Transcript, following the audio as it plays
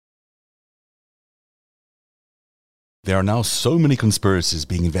There are now so many conspiracies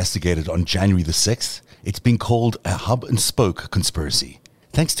being investigated on January the 6th, it's been called a hub and spoke conspiracy.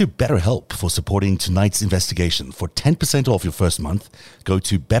 Thanks to BetterHelp for supporting tonight's investigation. For 10% off your first month, go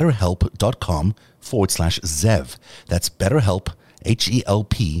to betterhelp.com/Zev. That's BetterHelp,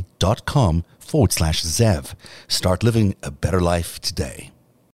 HELP.com/Zev. Start living a better life today.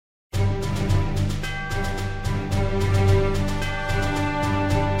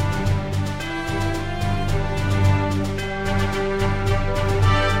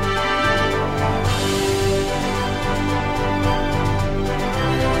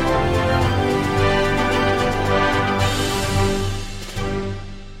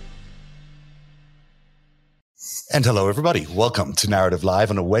 And hello, everybody. Welcome to Narrative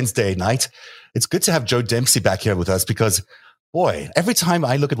Live on a Wednesday night. It's good to have Joe Dempsey back here with us because, boy, every time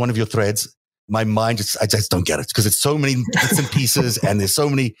I look at one of your threads, my mind I just don't get it because it's so many bits and pieces and there's so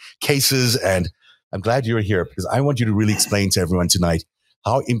many cases. And I'm glad you're here because I want you to really explain to everyone tonight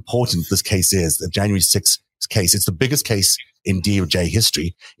how important this case is, the January 6th case. It's the biggest case in DOJ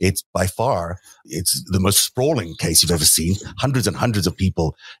history. It's by far, it's the most sprawling case you've ever seen. Hundreds and hundreds of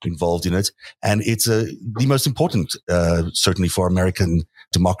people involved in it. And it's the most important, certainly for American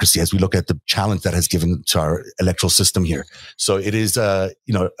democracy as we look at the challenge that has given to our electoral system here. So it is, a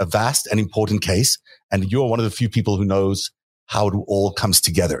vast and important case. And you're one of the few people who knows how it all comes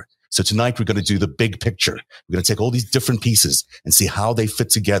together. So tonight we're going to do the big picture. We're going to take all these different pieces and see how they fit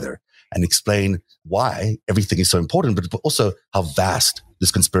together and explain why everything is so important, but also how vast this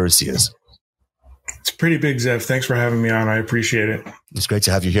conspiracy is. It's pretty big, Zev. Thanks for having me on. I appreciate it. It's great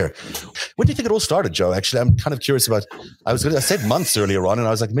to have you here. When do you think it all started, Joe? Actually, I'm kind of curious about, I said months earlier on, and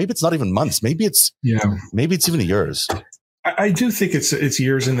I was like, maybe it's not even months. Maybe it's even years. I do think it's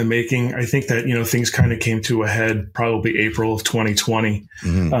years in the making. I think that, things kind of came to a head probably April of 2020.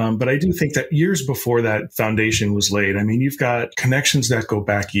 Mm-hmm. But I do think that years before that foundation was laid, I mean, you've got connections that go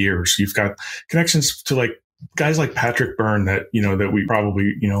back years. You've got connections to guys like Patrick Byrne that we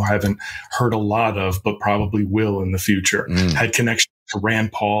probably, haven't heard a lot of, but probably will in the future. Had connections to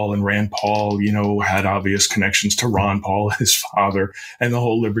Rand Paul, and Rand Paul, had obvious connections to Ron Paul, his father, and the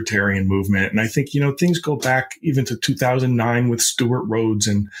whole libertarian movement. And I think, things go back even to 2009 with Stuart Rhodes,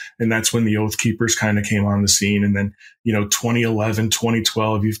 and that's when the Oath Keepers kind of came on the scene. And then, 2011,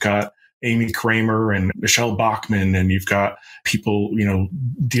 2012, you've got Amy Kramer and Michelle Bachmann, and you've got people,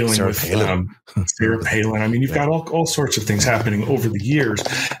 dealing Sarah with Palin. Sarah Palin. I mean, you've got all sorts of things happening over the years.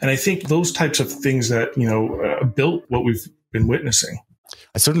 And I think those types of things that, built what we've been witnessing.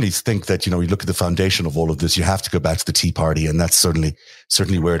 I certainly think that, you look at the foundation of all of this, you have to go back to the Tea Party, and that's certainly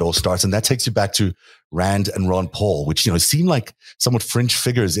where it all starts. And that takes you back to Rand and Ron Paul, which, seem like somewhat fringe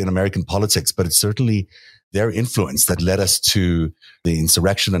figures in American politics, but it's certainly their influence that led us to the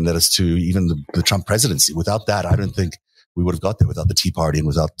insurrection and led us to even the Trump presidency. Without that, I don't think we would have got there without the Tea Party and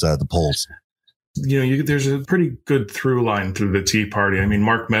without the polls. There's a pretty good through line through the Tea Party. I mean,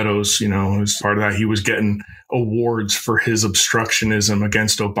 Mark Meadows, was part of that. He was getting awards for his obstructionism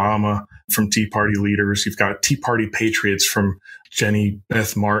against Obama from Tea Party leaders. You've got Tea Party patriots from Jenny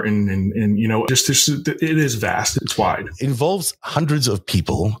Beth Martin, and it is vast. It's wide. It involves hundreds of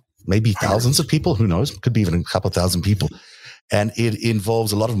people, maybe thousands of people. Who knows? Could be even a couple thousand people. And it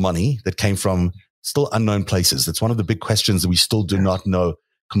involves a lot of money that came from still unknown places. That's one of the big questions that we still do not know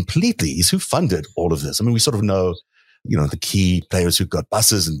completely, is who funded all of this. I mean, we sort of know, the key players who got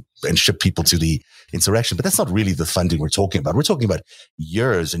buses and shipped people to the insurrection, but that's not really the funding we're talking about. We're talking about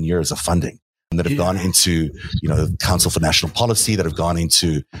years and years of funding that have gone into, the Council for National Policy, that have gone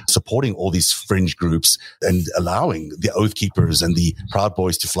into supporting all these fringe groups and allowing the Oath Keepers and the Proud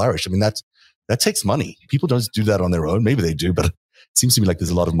Boys to flourish. I mean, that takes money. People don't do that on their own. Maybe they do, but it seems to me like there's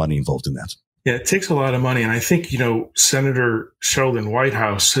a lot of money involved in that. Yeah, it takes a lot of money. And I think, Senator Sheldon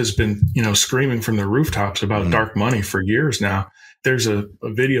Whitehouse has been, screaming from the rooftops about dark money for years now. There's a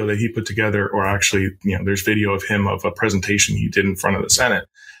video that he put together, or actually, there's video of him of a presentation he did in front of the Senate,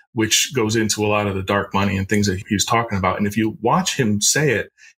 which goes into a lot of the dark money and things that he was talking about. And if you watch him say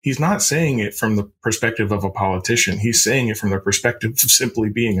it, he's not saying it from the perspective of a politician. He's saying it from the perspective of simply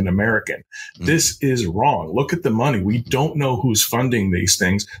being an American. This is wrong. Look at the money. We don't know who's funding these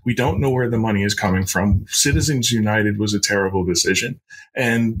things. We don't know where the money is coming from. Citizens United was a terrible decision.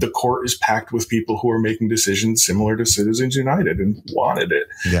 And the court is packed with people who are making decisions similar to Citizens United and wanted it.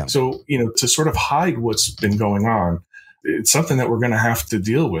 Yeah. So, to sort of hide what's been going on, it's something that we're going to have to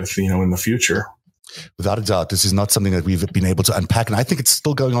deal with, in the future. Without a doubt, this is not something that we've been able to unpack. And I think it's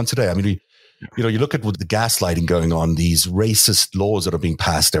still going on today. I mean, you look at the gaslighting going on, these racist laws that are being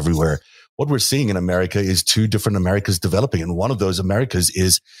passed everywhere, what we're seeing in America is two different Americas developing. And one of those Americas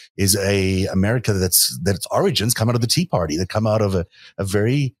is a America that's origins come out of the Tea Party, that come out of a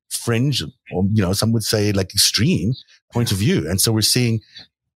very fringe, or, some would say like extreme point of view. And so we're seeing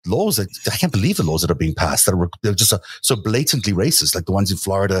laws that I can't believe the laws that are being passed they're just so blatantly racist, like the ones in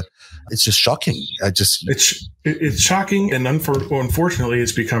Florida. It's just shocking. It's shocking, and unfortunately,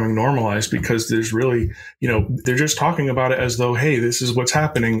 it's becoming normalized because there's really, they're just talking about it as though, hey, this is what's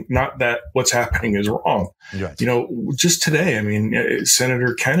happening, not that what's happening is wrong. Right. Just today,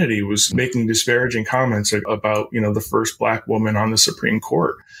 Senator Kennedy was making disparaging comments about, the first Black woman on the Supreme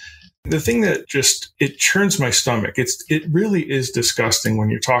Court. The thing that it churns my stomach, it really is disgusting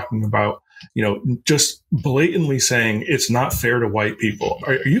when you're talking about, just blatantly saying it's not fair to white people.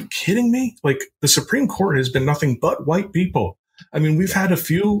 Are you kidding me? Like, the Supreme Court has been nothing but white people. We've had a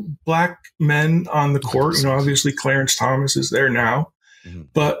few Black men on the court. Obviously Clarence Thomas is there now. Mm-hmm.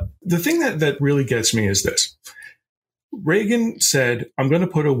 But the thing that really gets me is this. Reagan said, I'm going to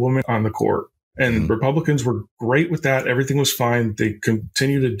put a woman on the court. And mm-hmm. Republicans were great with that. Everything was fine. They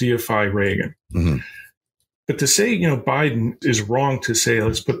continue to deify Reagan. Mm-hmm. But to say, Biden is wrong to say,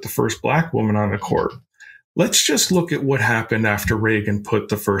 let's put the first Black woman on the court. Let's just look at what happened after Reagan put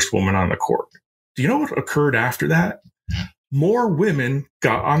the first woman on the court. Do you know what occurred after that? More women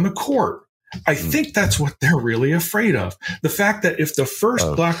got on the court. I think that's what they're really afraid of. The fact that if the first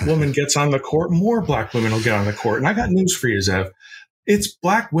Black woman gets on the court, more Black women will get on the court. And I got news for you, Zev. It's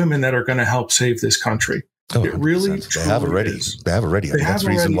Black women that are going to help save this country. It really they have already. They have already. That's the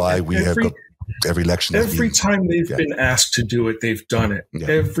reason why we have got every election. Every time they've been asked to do it, they've done it. Yeah.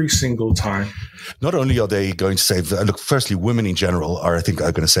 Every single time. Not only are they going to save, look, firstly, women in general are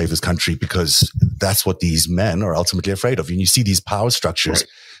going to save this country because that's what these men are ultimately afraid of. And you see these power structures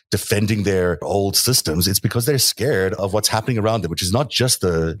defending their old systems. It's because they're scared of what's happening around them, which is not just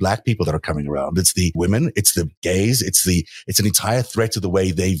the Black people that are coming around. It's the women, it's the gays, it's an entire threat to the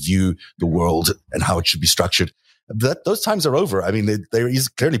way they view the world and how it should be structured. Those times are over. They're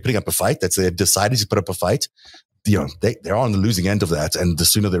clearly putting up a fight. They've decided to put up a fight. They're on the losing end of that. And the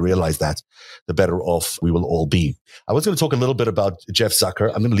sooner they realize that, the better off we will all be. I was going to talk a little bit about Jeff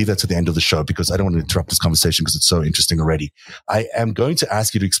Zucker. I'm going to leave that to the end of the show because I don't want to interrupt this conversation because it's so interesting already. I am going to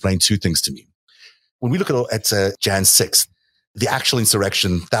ask you to explain two things to me. When we look at Jan 6th, the actual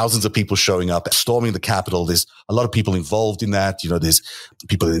insurrection, thousands of people showing up, storming the Capitol. There's a lot of people involved in that. There's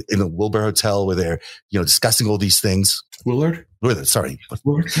people in the Wilbur Hotel where they're, discussing all these things. Willard, sorry.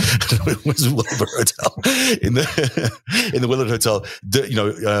 Willard? Where's the Wilbur Hotel? In the Willard Hotel,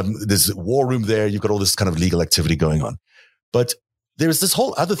 there's a war room there. You've got all this kind of legal activity going on. But there's this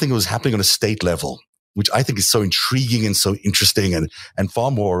whole other thing that was happening on a state level, which I think is so intriguing and so interesting and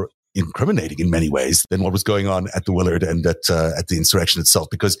far more incriminating in many ways than what was going on at the Willard and at the insurrection itself,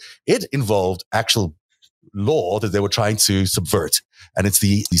 because it involved actual law that they were trying to subvert. And it's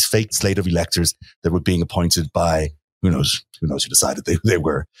these fake slate of electors that were being appointed by who knows who decided they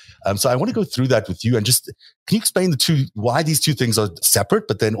were. So I want to go through that with you and just, can you explain why these two things are separate,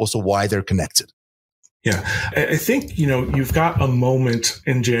 but then also why they're connected? Yeah, I think, you've got a moment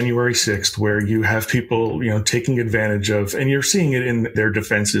in January 6th where you have people, taking advantage of, and you're seeing it in their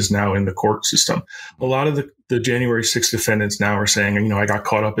defenses now in the court system. A lot of the January 6th defendants now are saying, I got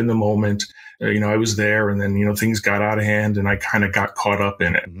caught up in the moment. I was there and then, things got out of hand and I kind of got caught up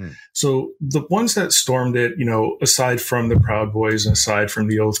in it. Mm-hmm. So the ones that stormed it, aside from the Proud Boys and aside from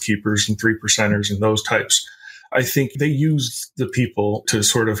the Oath Keepers and 3%ers and those types, I think they used the people to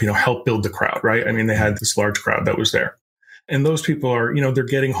sort of, help build the crowd, right? They had this large crowd that was there. And those people are, they're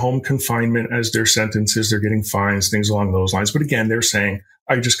getting home confinement as their sentences. They're getting fines, things along those lines. But again, they're saying,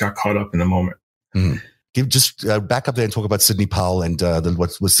 I just got caught up in the moment. Mm-hmm. Just back up there and talk about Sidney Powell and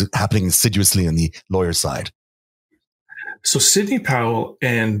what was happening insidiously on the lawyer side. So Sidney Powell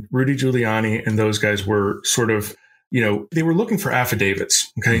and Rudy Giuliani and those guys were sort of, they were looking for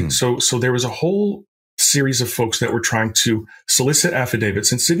affidavits. Okay. Mm-hmm. So there was a whole series of folks that were trying to solicit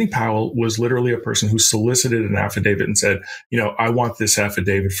affidavits. And Sidney Powell was literally a person who solicited an affidavit and said, I want this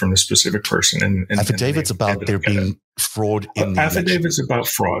affidavit from a specific person. And affidavits about there being fraud in the affidavits election. About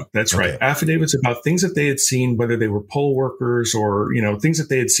fraud. That's okay. Right. Affidavits about things that they had seen, whether they were poll workers or, things that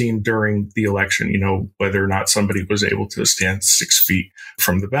they had seen during the election, whether or not somebody was able to stand 6 feet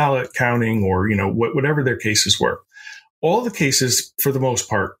from the ballot counting or, whatever their cases were. All the cases, for the most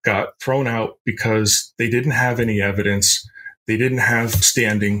part, got thrown out because they didn't have any evidence. They didn't have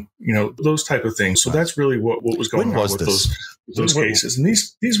standing, those type of things. So that's really what was going on with those cases. And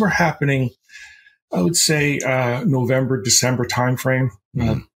these were happening, I would say, November, December timeframe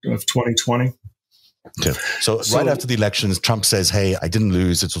of 2020. Okay. So right after the elections, Trump says, hey, I didn't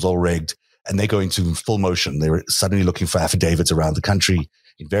lose. It was all rigged. And they go into full motion. They were suddenly looking for affidavits around the country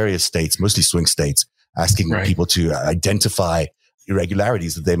in various states, mostly swing states, asking people to identify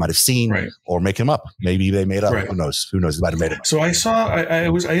irregularities that they might have seen or make them up. Maybe they made up. Who knows? They might have made them up. So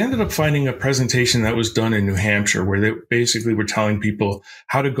I ended up finding a presentation that was done in New Hampshire where they basically were telling people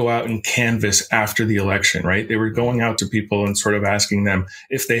how to go out and canvass after the election, right? They were going out to people and sort of asking them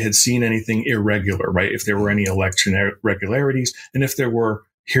if they had seen anything irregular, right? If there were any election irregularities, and if there were,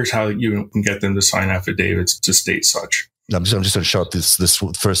 here's how you can get them to sign affidavits to state such. I'm just going to show up this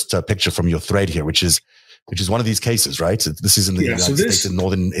first picture from your thread here, which is one of these cases, right? This is in the United States, in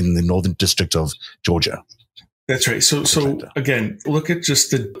the northern district of Georgia. That's right. So again, look at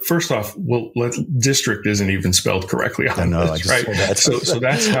just first off, district isn't even spelled correctly on this, right? So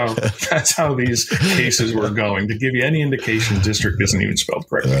that's how these cases were going. To give you any indication, district isn't even spelled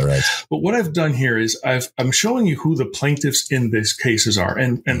correctly. All right. But what I've done here is I'm showing you who the plaintiffs in these cases are,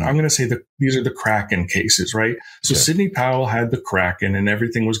 and I'm going to say that these are the Kraken cases, right? So Sidney Powell had the Kraken, and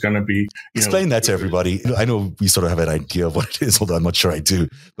everything was going to be. Explain that to everybody. I know we sort of have an idea of what it is. Although I'm not sure I do.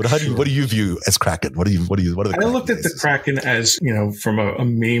 But what do you view as Kraken? What are the I looked at the Kraken as, from a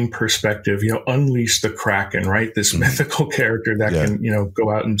meme perspective, unleash the Kraken, right? This mythical character that can, go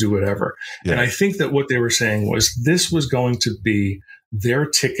out and do whatever. Yeah. And I think that what they were saying was this was going to be their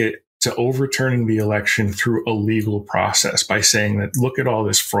ticket to overturning the election through a legal process by saying that, look at all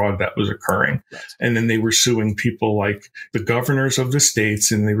this fraud that was occurring. Right. And then they were suing people like the governors of the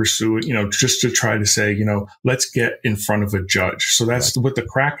states, and they were suing, just to try to say, let's get in front of a judge. So that's what the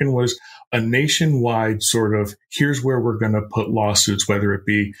Kraken was. A nationwide sort of, here's where we're going to put lawsuits, whether it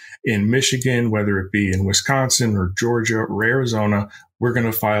be in Michigan, whether it be in Wisconsin or Georgia or Arizona. We're going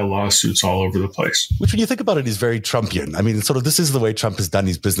to file lawsuits all over the place. Which, when you think about it, is very Trumpian. I mean, sort of, this is the way Trump has done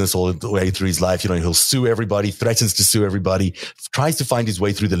his business all the way through his life. He'll sue everybody, threatens to sue everybody, tries to find his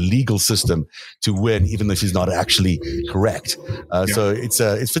way through the legal system to win, even if he's not actually correct. So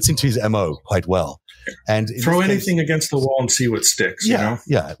it fits into his MO quite well. And throw anything against the wall and see what sticks. Yeah,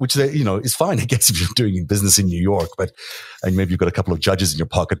 which is fine, I guess, if you're doing business in New York, and maybe you've got a couple of judges in your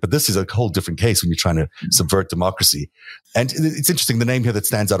pocket. But this is a whole different case when you're trying to subvert democracy. And it's interesting. The name here that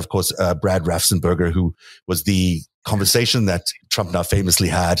stands out, of course, Brad Raffensperger, who was the conversation that Trump now famously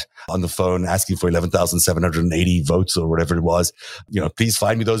had on the phone asking for 11,780 votes or whatever it was. Please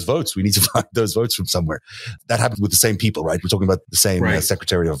find me those votes. We need to find those votes from somewhere. That happened with the same people, right? We're talking about the same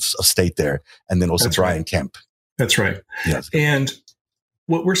Secretary of State there, and then also Brian Kemp. That's right. Yes. And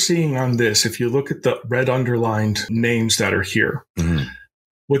what we're seeing on this, if you look at the red underlined names that are here,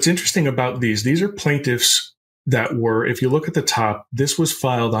 what's interesting about these are plaintiffs that were, if you look at the top, this was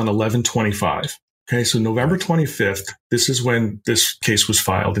filed on 11/25. Okay, so November 25th, this is when this case was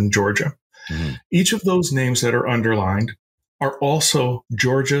filed in Georgia. Each of those names that are underlined are also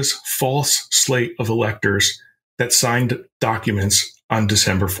Georgia's false slate of electors that signed documents on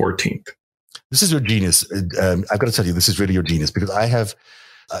December 14th. This is your genius. I've got to tell you, this is really your genius, because I have,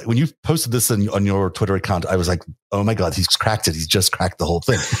 when you posted this on your Twitter account, I was like, oh my God, he's cracked it. He's just cracked the whole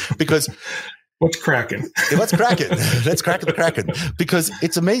thing. Because what's cracking? What's cracking? Let's crack the Kraken. Because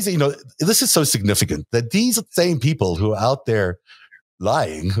it's amazing. This is so significant that these same people who are out there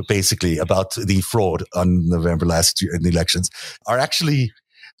lying, basically, about the fraud on November last year in the elections are actually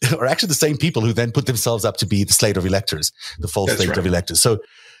the same people who then put themselves up to be the slate of electors, the false slate of electors. So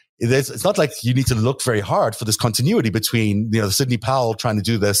it's not like you need to look very hard for this continuity between, Sidney Powell trying to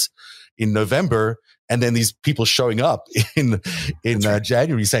do this in November, and then these people showing up in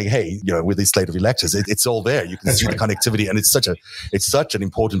January saying, "Hey, with this slate of electors, it's all there. You can see the connectivity, and it's such an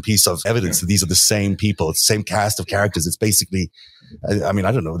important piece of evidence that these are the same people, it's the same cast of characters. It's basically, I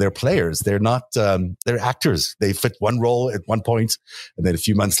don't know, they're players. They're not, they're actors. They fit one role at one point, and then a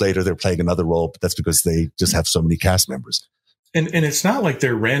few months later, they're playing another role. But that's because they just have so many cast members." And it's not like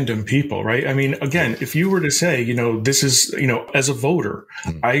they're random people, right? I mean, again, if you were to say, this is, as a voter,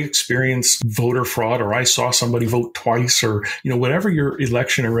 I experienced voter fraud, or I saw somebody vote twice, or, whatever your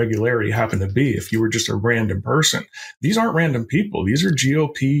election irregularity happened to be, if you were just a random person, these aren't random people. These are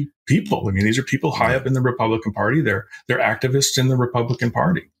GOP people. I mean, these are people high up in the Republican Party. They're activists in the Republican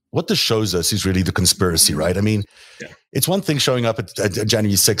Party. What this shows us is really the conspiracy, right? I mean, it's one thing showing up at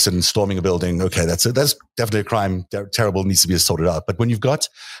January 6th and storming a building. Okay, that's definitely a crime. Terrible, needs to be sorted out. But when you've got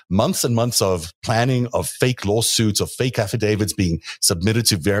months and months of planning, of fake lawsuits, of fake affidavits being submitted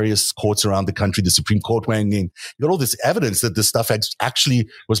to various courts around the country, the Supreme Court weighing in, you got all this evidence that this stuff actually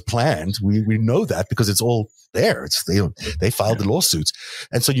was planned. We know that because it's all there. They filed the lawsuits.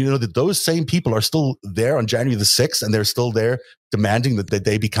 And so, that those same people are still there on January the 6th, and they're still there demanding that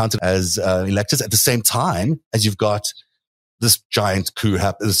they be counted as electors at the same time as you've got this giant coup,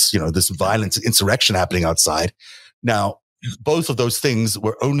 this violent insurrection happening outside. Now, both of those things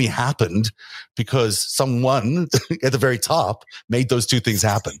only happened because someone at the very top made those two things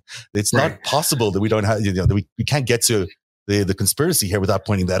happen. It's not possible that we don't have, that we can't get to the conspiracy here without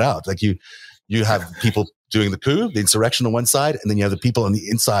pointing that out. Like you have people doing the coup, the insurrection on one side, and then you have the people on the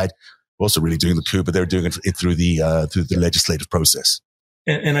inside also really doing the coup, but they're doing it through the legislative process.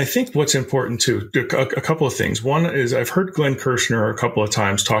 And I think what's important too, a couple of things. One is I've heard Glenn Kirshner a couple of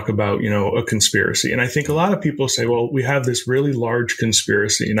times talk about, a conspiracy. And I think a lot of people say, well, we have this really large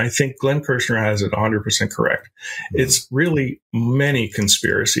conspiracy. And I think Glenn Kirshner has it 100% correct. It's really many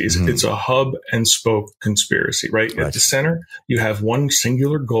conspiracies. Mm-hmm. It's a hub and spoke conspiracy, right? At the center, you have one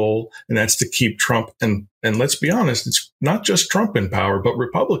singular goal, and that's to keep Trump and let's be honest, it's not just Trump in power, but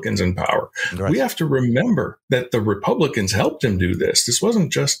Republicans in power. Right. We have to remember that the Republicans helped him do this. This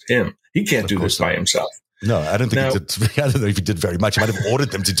wasn't just him. He can't do this by himself. No, I don't think he did. I don't know if he did very much. He might have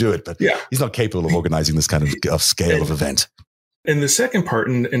ordered them to do it, but he's not capable of organizing this kind of scale of event. And the second part,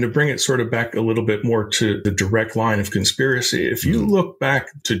 and to bring it sort of back a little bit more to the direct line of conspiracy, if you look back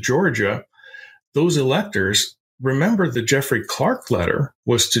to Georgia, those electors, remember the Jeffrey Clark letter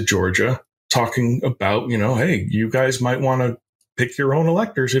was to Georgia, talking about, hey, you guys might want to pick your own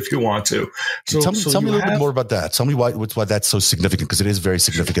electors if you want to. So tell me a little bit more about that. Tell me why that's so significant, because it is very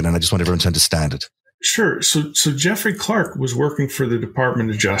significant, and I just want everyone to understand it. Sure. So Jeffrey Clark was working for the Department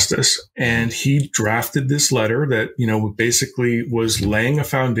of Justice, and he drafted this letter that, basically was laying a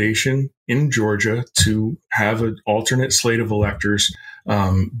foundation in Georgia to have an alternate slate of electors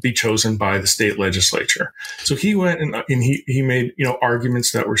be chosen by the state legislature. So he went and he made,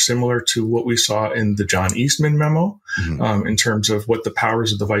 arguments that were similar to what we saw in the John Eastman memo, in terms of what the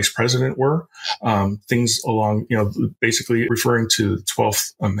powers of the vice president were, things along, basically referring to the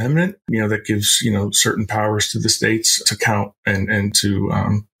 12th Amendment, that gives, certain powers to the states to count and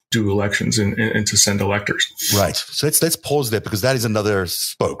to, do elections and to send electors. Right. So let's pause there, because that is another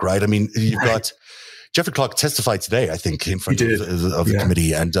spoke, right? I mean, you've got Jeffrey Clark testified today, I think, in front of the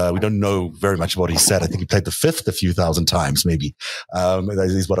committee, and we don't know very much about what he said. I think he played the fifth a few thousand times, maybe. That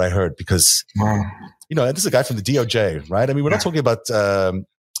is what I heard, because, this is a guy from the DOJ, right? I mean, we're not talking about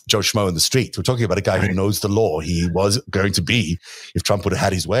Joe Schmo in the street. We're talking about a guy who knows the law. He was going to be, if Trump would have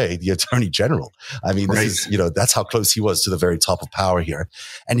had his way, the attorney general. I mean, this is, that's how close he was to the very top of power here.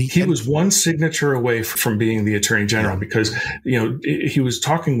 And he was one signature away from being the attorney general, because, he was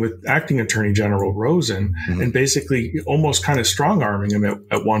talking with acting attorney general Rosen, and basically almost kind of strong arming him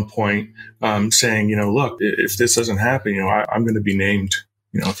at one point, saying, look, if this doesn't happen, I'm going to be named.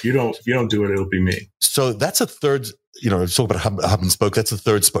 If you don't do it, it'll be me. So that's a third. Talk about hub and spoke. That's the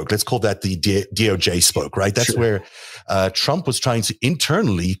third spoke. Let's call that the DOJ spoke, right? That's where Trump was trying to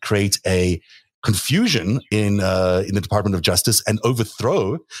internally create a confusion in the Department of Justice and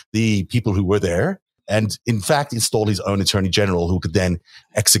overthrow the people who were there, and in fact install his own attorney general who could then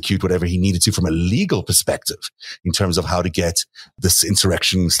execute whatever he needed to from a legal perspective in terms of how to get this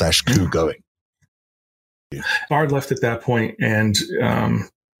insurrection / coup going. Barr left at that point, and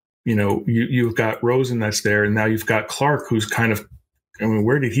you've got Rosen that's there, and now you've got Clark, who's kind of,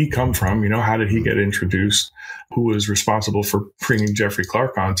 where did he come from? How did he get introduced? Who was responsible for bringing Jeffrey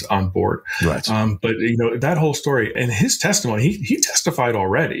Clark on board? Right. But that whole story and his testimony, he testified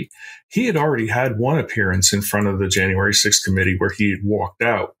already. He had already had one appearance in front of the January 6th committee where he had walked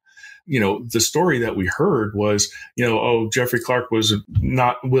out. The story that we heard was, Jeffrey Clark was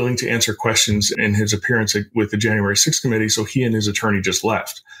not willing to answer questions in his appearance with the January 6th committee, so he and his attorney just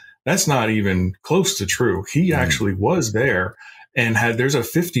left. That's not even close to true. He actually was there and there's a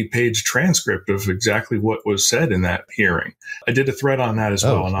 50-page transcript of exactly what was said in that hearing. I did a thread on that as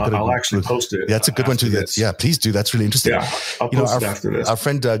well, and I'll actually post it. Yeah, that's a good one too. Yeah, please do. That's really interesting. Yeah, I'll post it after this. Our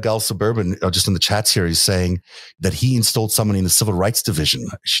friend Gal Suburban, just in the chats here, is saying that he installed someone in the Civil Rights Division.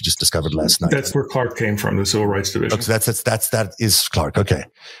 She just discovered last night. That's where Clark came from, the Civil Rights Division. Okay, that is Clark. Okay,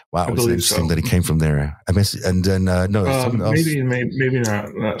 wow, it's interesting that he came from there. I mean, and then maybe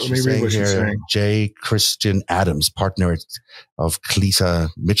not. Maybe what she's saying. J. Christian Adams, partner of Cleta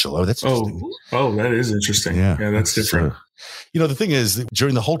Mitchell. Oh, that's interesting. Oh, that is interesting. Yeah, that's different. The thing is,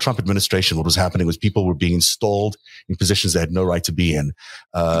 during the whole Trump administration, what was happening was people were being installed in positions they had no right to be in.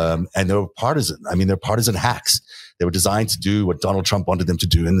 And they were partisan. I mean, they're partisan hacks. They were designed to do what Donald Trump wanted them to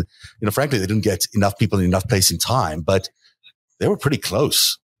do. And, frankly, they didn't get enough people in enough place in time, but they were pretty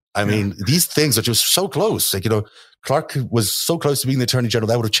close. I mean, these things are just so close. Like, Clark was so close to being the attorney general,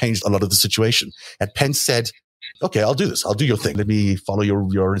 that would have changed a lot of the situation. And Pence said, okay, I'll do this. I'll do your thing. Let me follow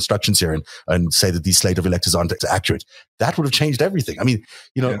your instructions here and say that these slate of electors aren't accurate. That would have changed everything. I mean,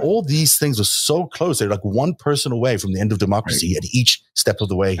 all these things are so close. They're like one person away from the end of democracy at each step of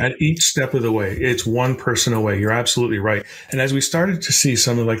the way. At each step of the way, it's one person away. You're absolutely right. And as we started to see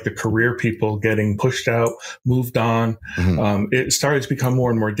some of like the career people getting pushed out, moved on, it started to become more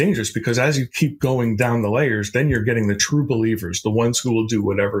and more dangerous because as you keep going down the layers, then you're getting the true believers, the ones who will do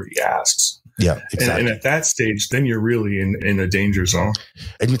whatever he asks. Yeah, exactly. And at that stage, then you're really in a danger zone.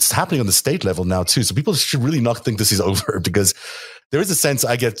 And it's happening on the state level now too. So people should really not think this is over because there is a sense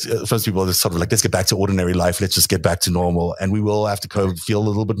I get from people that's sort of like, let's get back to ordinary life. Let's just get back to normal. And we will have to feel a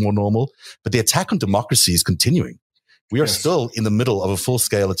little bit more normal. But the attack on democracy is continuing. We are still in the middle of a full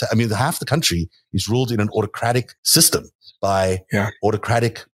scale attack. I mean, half the country is ruled in an autocratic system by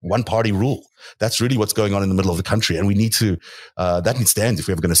autocratic one-party rule. That's really what's going on in the middle of the country. And we need to, that needs to end if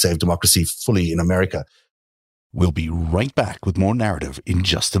we're ever going to save democracy fully in America. We'll be right back with more narrative in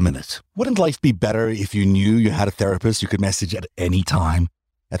just a minute. Wouldn't life be better if you knew you had a therapist you could message at any time?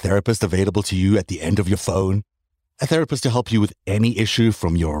 A therapist available to you at the end of your phone? A therapist to help you with any issue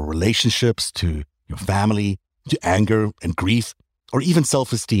from your relationships to your family, to anger and grief, or even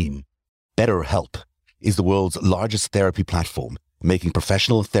self-esteem? BetterHelp is the world's largest therapy platform, making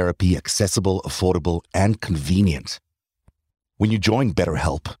professional therapy accessible, affordable, and convenient. When you join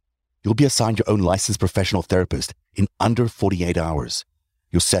BetterHelp, you'll be assigned your own licensed professional therapist in under 48 hours.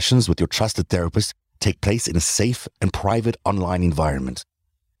 Your sessions with your trusted therapist take place in a safe and private online environment.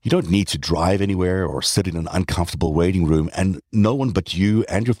 You don't need to drive anywhere or sit in an uncomfortable waiting room, and no one but you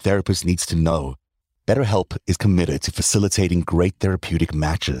and your therapist needs to know. BetterHelp is committed to facilitating great therapeutic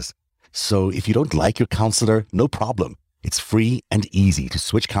matches. So if you don't like your counselor, no problem. It's free and easy to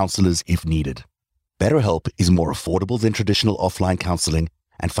switch counselors if needed. BetterHelp is more affordable than traditional offline counseling,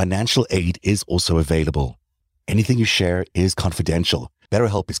 and financial aid is also available. Anything you share is confidential.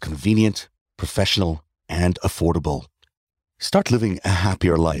 BetterHelp is convenient, professional, and affordable. Start living a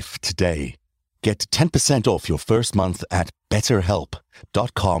happier life today. Get 10% off your first month at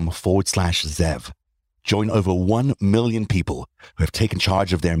betterhelp.com/Zev. Join over 1 million people who have taken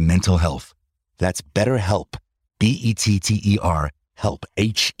charge of their mental health. That's BetterHelp, BETTER, help,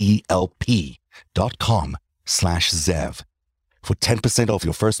 HELP.com/Zev for 10% off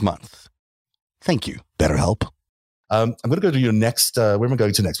your first month. Thank you, BetterHelp. I'm going to go to your next, where am I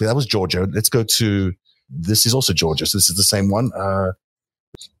going to next? That was Georgia. Let's go to, this is also Georgia. So this is the same one. I'm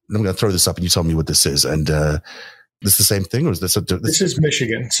going to throw this up and you tell me what this is. And, this is the same thing, or is this this is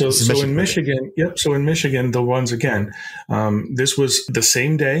Michigan? So in Michigan, So in Michigan, the ones again, this was the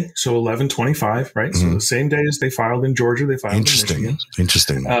same day, so 11/25, right? So the same day as they filed in Georgia, they filed in Michigan.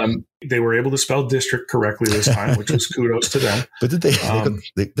 Interesting. They were able to spell district correctly this time, which was kudos to them. But did they didn't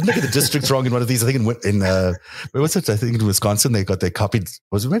they get the districts wrong in one of these? I think in what's it? I think in Wisconsin they copied.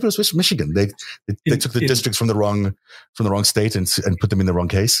 Maybe it was Michigan. They took the districts from the wrong state and put them in the wrong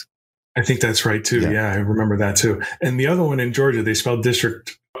case. I think that's right too. Yeah, I remember that too. And the other one in Georgia, they spelled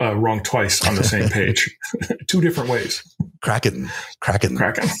district wrong twice on the same page, 2 different ways. Kraken.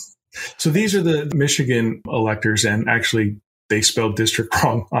 So these are the Michigan electors, and actually they spelled district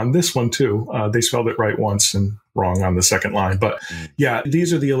wrong on this one too. They spelled it right once and wrong on the second line. But yeah,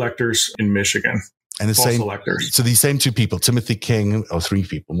 these are the electors in Michigan. And the false same electors. So these same 2 people, Timothy King, 3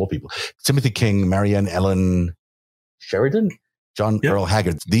 people, more people. Timothy King, Marianne Ellen Sheridan, John Earl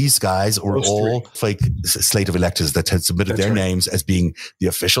Haggard. These guys were all fake slate of electors that had submitted their names as being the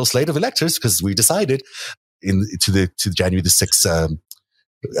official slate of electors because we decided to January the 6th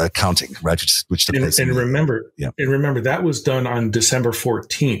counting, right? Which took place. And remember that was done on December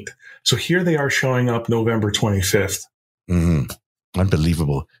 14th. So here they are showing up November 25th. Mm-hmm.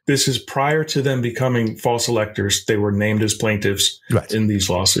 Unbelievable. This is prior to them becoming false electors. They were named as plaintiffs in these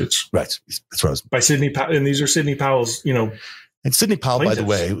lawsuits. Right. That's right. By Sidney Powell. And these are Sidney Powell's, And Sidney Powell, plaintiffs. By the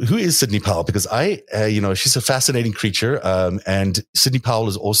way, who is Sidney Powell? Because she's a fascinating creature. And Sidney Powell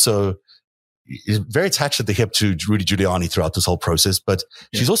is also very attached at the hip to Rudy Giuliani throughout this whole process. But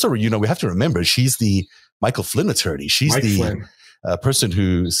she's also, we have to remember, she's the Michael Flynn attorney. She's the person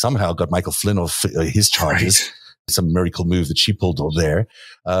who somehow got Michael Flynn off his charges. Right. Some miracle move that she pulled over there.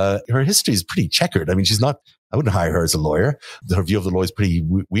 Her history is pretty checkered. I mean, she's not I wouldn't hire her as a lawyer. Her view of the law is pretty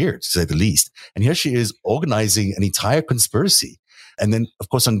weird, to say the least. And here she is organizing an entire conspiracy. And then, of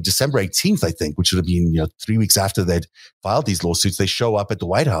course, on December 18th, I think, which would have been 3 weeks after they'd filed these lawsuits, they show up at the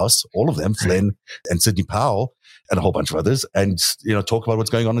White House, all of them, Flynn and Sidney Powell, and a whole bunch of others, and talk about what's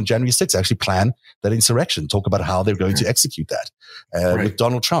going on January 6th, actually plan that insurrection, talk about how they're going to execute that with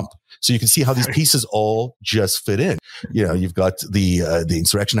Donald Trump. So you can see how these pieces all just fit in. You've got the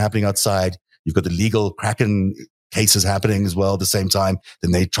insurrection happening outside. You've got the legal Kraken cases happening as well at the same time.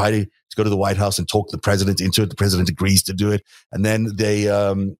 Then they try to go to the White House and talk the president into it. The president agrees to do it. And then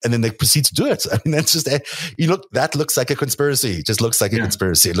they proceed to do it. I mean, that's just, that looks like a conspiracy. It just looks like a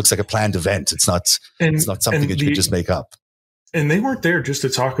conspiracy. It looks like a planned event. It's not something that you could just make up. And they weren't there just to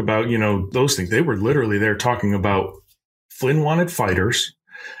talk about, those things. They were literally there talking about Flynn wanted fighters.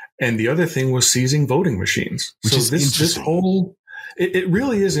 And the other thing was seizing voting machines. Which is this whole, it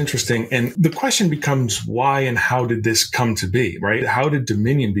really is interesting. And the question becomes why and how did this come to be, right? How did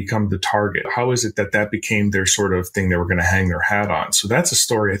Dominion become the target? How is it that became their sort of thing they were going to hang their hat on? So that's a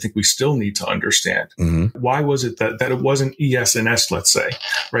story I think we still need to understand. Mm-hmm. Why was it that it wasn't ES&S, let's say,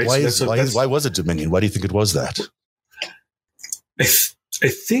 right? Why was it Dominion? Why do you think it was that? I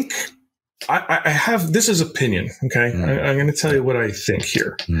think I have, this is opinion. Okay. Mm. I'm going to tell you what I think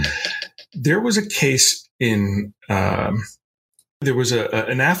here. Mm. There was a case in, there was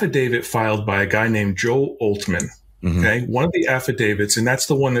an affidavit filed by a guy named Joe Oltmann. Mm-hmm. Okay. One of the affidavits, and that's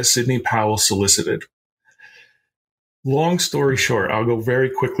the one that Sidney Powell solicited. Long story short, I'll go very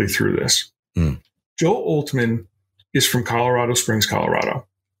quickly through this. Mm. Joe Oltmann is from Colorado Springs, Colorado.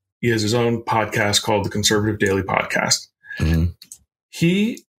 He has his own podcast called the Conservative Daily Podcast. Mm-hmm.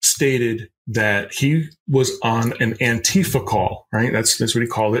 He stated that he was on an Antifa call, right? That's what he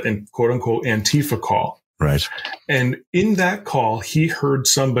called it, and quote unquote Antifa call. Right. And in that call, he heard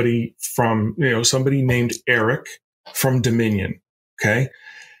somebody named Eric from Dominion. Okay.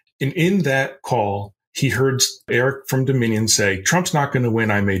 And in that call, he heard Eric from Dominion say, Trump's not going to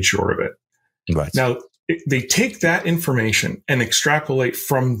win. I made sure of it. Right. Now, they take that information and extrapolate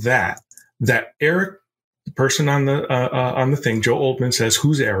from that Eric, the person on the thing, Joe Oltmann says,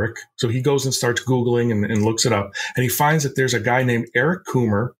 who's Eric? So he goes and starts Googling and looks it up. And he finds that there's a guy named Eric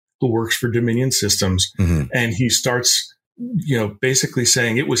Coomer who works for Dominion Systems. Mm-hmm. And he starts, basically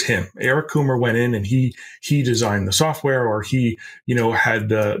saying it was him. Eric Coomer went in and he designed the software, or he, had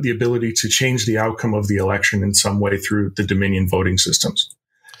the ability to change the outcome of the election in some way through the Dominion voting systems.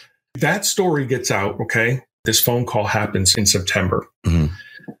 That story gets out. Okay. This phone call happens in September. Mm-hmm.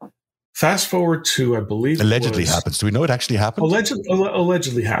 Fast forward to, I believe, allegedly happens. Do we know it actually happened?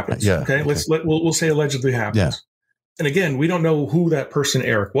 Allegedly happens. Yeah. Okay. We'll say allegedly happens. Yeah. And again, we don't know who that person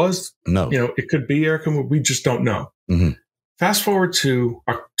Eric was. No. It could be Eric, and we just don't know. Mm-hmm. Fast forward to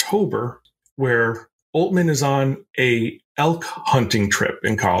October, where Oltmann is on a elk hunting trip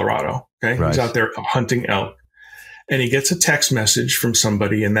in Colorado. Okay. Right. He's out there hunting elk, and he gets a text message from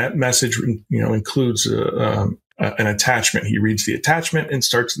somebody, and that message, includes an attachment. He reads the attachment and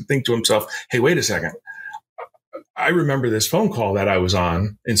starts to think to himself, hey, wait a second. I remember this phone call that I was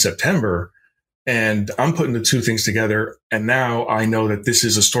on in September, and I'm putting the two things together. And now I know that this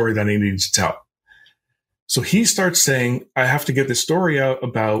is a story that I need to tell. So he starts saying, I have to get this story out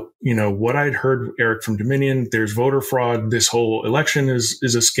about, what I'd heard, Eric, from Dominion. There's voter fraud. This whole election is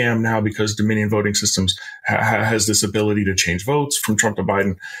a scam now because Dominion Voting Systems has this ability to change votes from Trump to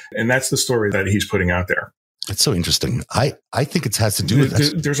Biden. And that's the story that he's putting out there. It's so interesting. I think it has to do with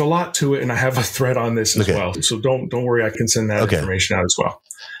that. There's a lot to it, and I have a thread on this as well. So don't worry, I can send that information out as well.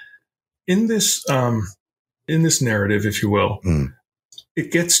 In this narrative, if you will,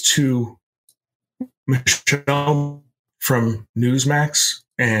 it gets to Michelle from Newsmax,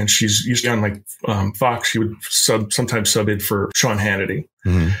 and she's usually on Fox. She would sometimes sub in for Sean Hannity.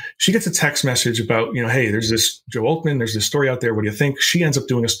 Mm-hmm. She gets a text message about, hey, there's this Joe Oltmann, there's this story out there. What do you think? She ends up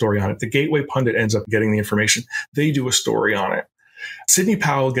doing a story on it. The Gateway pundit ends up getting the information. They do a story on it. Sidney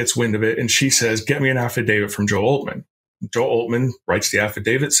Powell gets wind of it, and she says, get me an affidavit from Joe Oltmann. Joe Oltmann writes the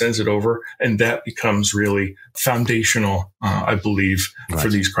affidavit, sends it over, and that becomes really foundational, I believe, for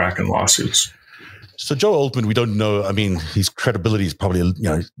these Kraken lawsuits. So Joe Oltmann, we don't know. I mean, his credibility is probably,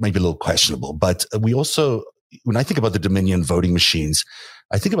 maybe a little questionable. But we also, when I think about the Dominion voting machines,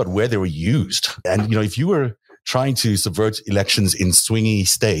 I think about where they were used. And, if you were trying to subvert elections in swingy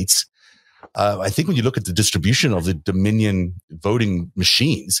states, I think when you look at the distribution of the Dominion voting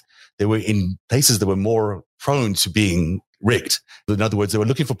machines, they were in places that were more prone to being rigged. In other words, they were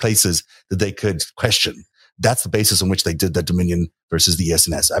looking for places that they could question. That's the basis on which they did the Dominion versus the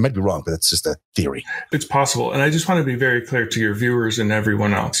ES&S. I might be wrong, but that's just a theory. It's possible. And I just want to be very clear to your viewers and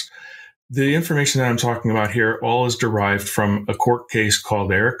everyone else. The information that I'm talking about here all is derived from a court case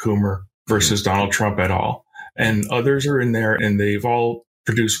called Eric Coomer versus Donald Trump et al. And others are in there, and they've all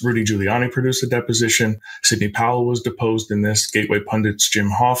produced. Rudy Giuliani produced a deposition. Sidney Powell was deposed in this. Gateway Pundit's Jim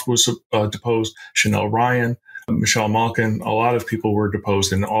Hoft was deposed. Chanel Ryan, Michelle Malkin, a lot of people were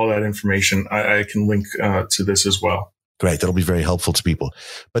deposed, and all that information I can link to this as well. Great. That'll be very helpful to people.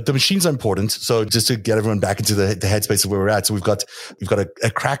 But the machines are important. So just to get everyone back into the headspace of where we're at. So we've got a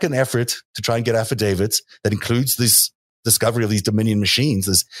Kraken effort to try and get affidavits that includes this discovery of these Dominion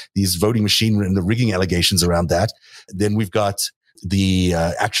machines, these voting machine and the rigging allegations around that. Then we've got the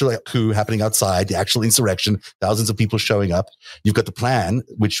actual coup happening outside, the actual insurrection, thousands of people showing up. You've got the plan,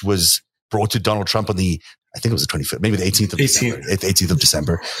 which was brought to Donald Trump on I think it was the 25th, maybe the 18th of December. 18th of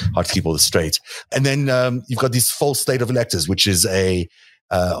December. Hard to keep all this straight. And then you've got this false state of electors, which is a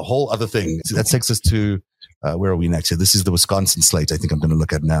whole other thing. So that takes us to, where are we next? This is the Wisconsin slate I think I'm going to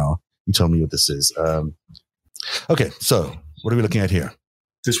look at now. You tell me what this is. Okay, so what are we looking at here?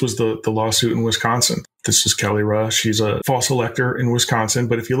 This was the lawsuit in Wisconsin. This is Kelly Rush. She's a false elector in Wisconsin.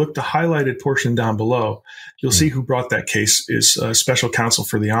 But if you look the highlighted portion down below, you'll see who brought that case is special counsel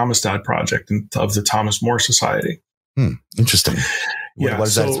for the Amistad Project of the Thomas More Society. Interesting. Yeah, why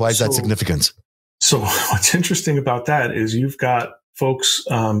is that significant? So what's interesting about that is you've got folks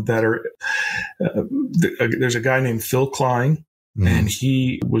that are there's a guy named Phil Klein, and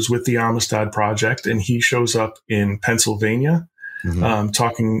he was with the Amistad Project, and he shows up in Pennsylvania.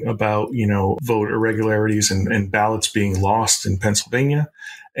 Talking about, vote irregularities and ballots being lost in Pennsylvania.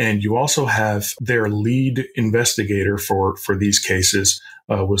 And you also have their lead investigator for these cases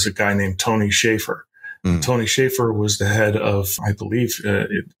was a guy named Tony Shaffer. Tony Shaffer was the head of, I believe,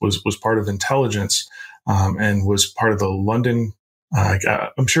 it was part of intelligence and was part of the London.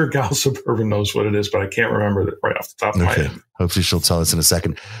 I'm sure Gal Suburban knows what it is, but I can't remember that right off the top of my head. Hopefully she'll tell us in a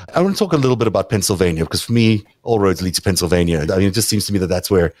second. I want to talk a little bit about Pennsylvania, because for me, all roads lead to Pennsylvania. I mean, it just seems to me that that's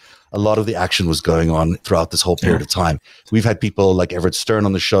where a lot of the action was going on throughout this whole period of time. We've had people like Everett Stern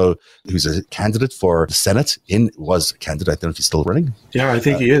on the show, who's a candidate for the Senate. Was a candidate. I don't know if he's still running. Yeah, I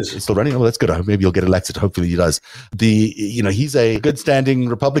think he is. He's still running. Oh, that's good. Maybe he'll get elected. Hopefully he does. He's a good standing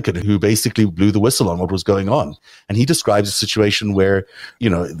Republican who basically blew the whistle on what was going on. And he describes a situation where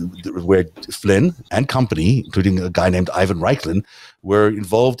Flynn and company, including a guy named Ivan Reichland, were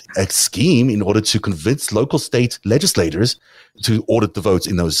involved in a scheme in order to convince local state legislators to audit the votes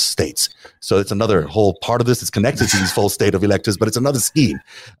in those states. So it's another whole part of this. It's connected to these false state of electors, but it's another scheme.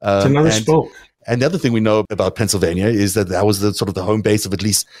 It's another spoke. And the other thing we know about Pennsylvania is that was the sort of the home base of at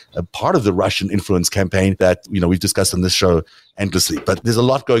least a part of the Russian influence campaign that, we've discussed on this show endlessly. But there's a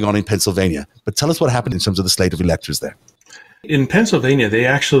lot going on in Pennsylvania. But tell us what happened in terms of the slate of electors there. In Pennsylvania, they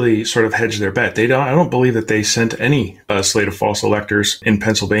actually sort of hedged their bet. I don't believe that they sent any slate of false electors in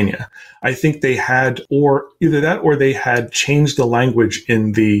Pennsylvania. I think they had, or either that, or they had changed the language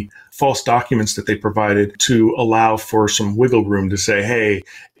in the false documents that they provided to allow for some wiggle room to say, hey,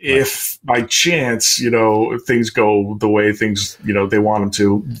 if by chance, things go the way things, they want them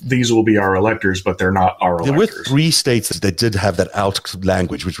to, these will be our electors, but they're not our electors. There were 3 states that did have that out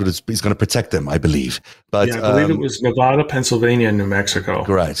language, which is going to protect them, I believe. But I believe it was Nevada, Pennsylvania, and New Mexico.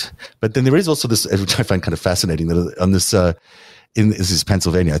 Right. But then there is also this, which I find kind of fascinating, that on this, this is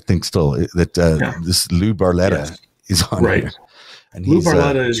Pennsylvania, I think still, that this Lou Barletta is on here. And Lou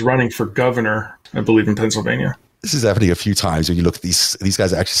Barletta is running for governor, I believe, in Pennsylvania. This is happening a few times when you look at these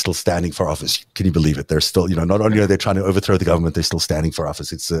guys are actually still standing for office. Can you believe it? They're still, not only are they trying to overthrow the government, they're still standing for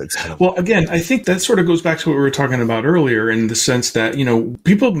office. It's kind of... Well, again, I think that sort of goes back to what we were talking about earlier in the sense that,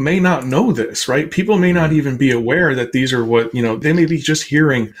 people may not know this, right? People may not even be aware that these are what, they may be just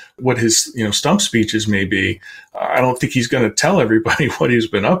hearing what his, stump speeches may be. I don't think he's going to tell everybody what he's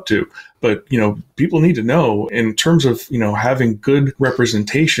been up to. But, people need to know in terms of, having good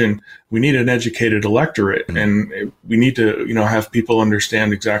representation, we need an educated electorate and we need to, have people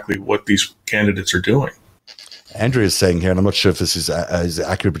understand exactly what these candidates are doing. Andrea is saying here, and I'm not sure if this is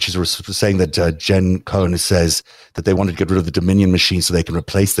accurate, but she's saying that Jen Cohn says that they wanted to get rid of the Dominion machines so they can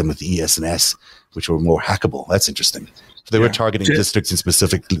replace them with the ES&S, which were more hackable. That's interesting. So they were targeting districts in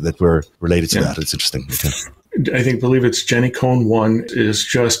specific that were related to that. It's interesting. Okay. I believe it's Jenny Cohn 1 is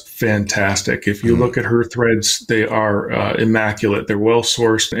just fantastic. If you look at her threads, they are immaculate. They're well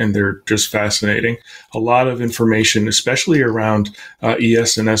sourced and they're just fascinating. A lot of information, especially around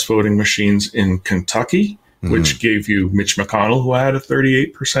ES&S voting machines in Kentucky which gave you Mitch McConnell, who had a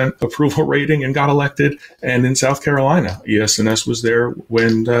 38% approval rating and got elected. And in South Carolina, ES&S was there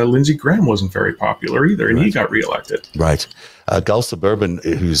when Lindsey Graham wasn't very popular either, and he got reelected. Right. Gull Suburban,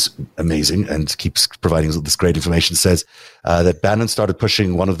 who's amazing and keeps providing this great information, says that Bannon started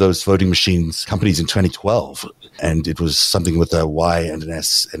pushing one of those voting machines companies in 2012, and it was something with a Y and an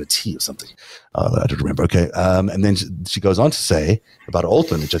S and a T or something. I don't remember. Okay. And then she goes on to say about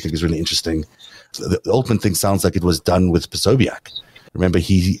Altman, which I think is really interesting. The Altman thing sounds like it was done with Posobiec. Remember,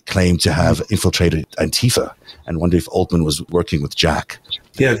 he claimed to have infiltrated Antifa, and wonder if Altman was working with Jack.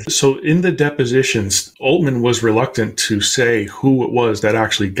 Yeah, so in the depositions, Altman was reluctant to say who it was that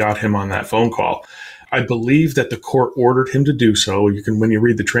actually got him on that phone call. I believe that the court ordered him to do so. When you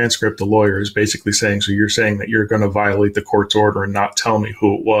read the transcript, the lawyer is basically saying, so you're saying that you're going to violate the court's order and not tell me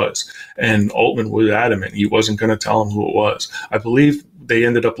who it was. And Altman was adamant he wasn't going to tell him who it was. I believe they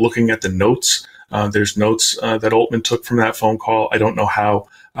ended up looking at the notes. There's notes that Altman took from that phone call. I don't know how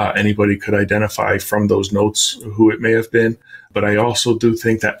anybody could identify from those notes who it may have been. But I also do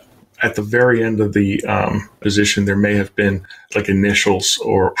think that at the very end of the position, there may have been like initials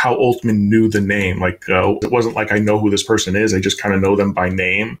or how Altman knew the name. Like it wasn't like I know who this person is. I just kind of know them by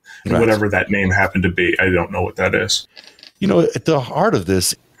name, and whatever that name happened to be. I don't know what that is. You know, at the heart of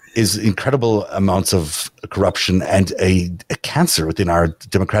this is incredible amounts of corruption and a cancer within our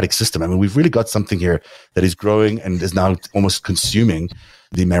democratic system. I mean, we've really got something here that is growing and is now almost consuming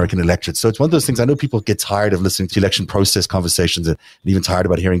the American electorate. So it's one of those things. I know people get tired of listening to election process conversations and even tired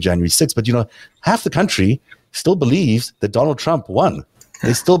about hearing January 6th, but you know, half the country still believes that Donald Trump won.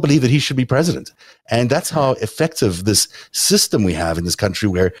 They still believe that he should be president. And that's how effective this system we have in this country,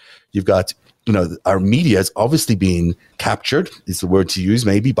 where you've got, you know, our media is obviously being captured, is the word to use,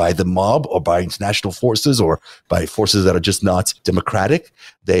 maybe by the mob or by international forces or by forces that are just not democratic.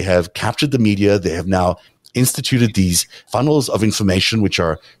 They have captured the media. They have now instituted these funnels of information, which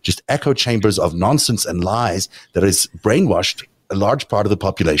are just echo chambers of nonsense and lies that has brainwashed a large part of the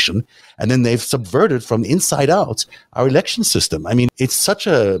population. And then they've subverted from inside out our election system. I mean, it's such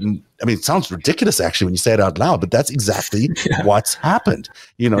it sounds ridiculous actually when you say it out loud, but that's exactly what's happened.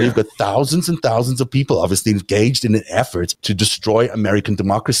 You know, you've got thousands and thousands of people obviously engaged in an effort to destroy American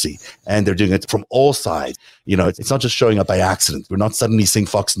democracy. And they're doing it from all sides. You know, it's not just showing up by accident. We're not suddenly seeing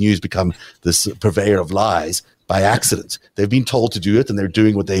Fox News become this purveyor of lies by accident. They've been told to do it, and they're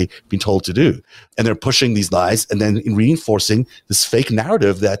doing what they've been told to do. And they're pushing these lies and then reinforcing this fake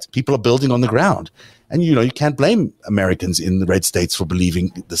narrative that people are building on the ground. And, you know, you can't blame Americans in the red states for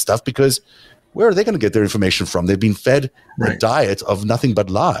believing this stuff, because where are they going to get their information from? They've been fed a diet of nothing but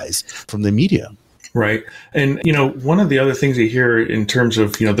lies from the media. Right. And, you know, one of the other things you hear in terms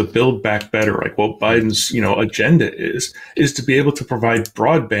of, you know, the Build Back Better, like what Biden's, you know, agenda is to be able to provide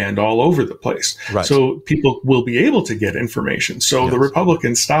broadband all over the place. Right. So people will be able to get information. So the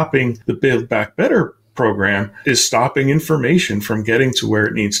Republicans stopping the Build Back Better program is stopping information from getting to where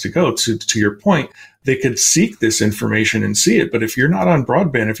it needs to go. To your point, they could seek this information and see it. But if you're not on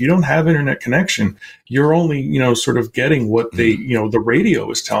broadband, if you don't have internet connection, you're only, you know, sort of getting what they, you know, the radio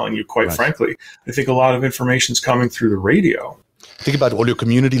is telling you, quite frankly. I think a lot of information is coming through the radio. Think about all your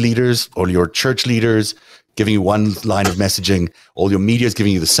community leaders, all your church leaders giving you one line of messaging. All your media is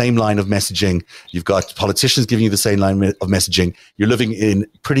giving you the same line of messaging. You've got politicians giving you the same line of messaging. You're living in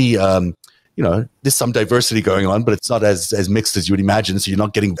pretty, you know, there's some diversity going on, but it's not as mixed as you would imagine. So you're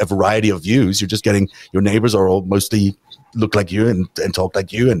not getting a variety of views. You're just getting your neighbors are all mostly look like you and talk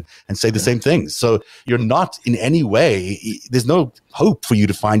like you and say the same things. So you're not in any way, there's no hope for you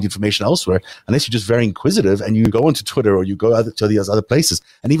to find information elsewhere unless you're just very inquisitive and you go onto Twitter or you go to these other places.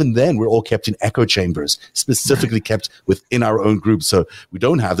 And even then, we're all kept in echo chambers, specifically kept within our own group. So we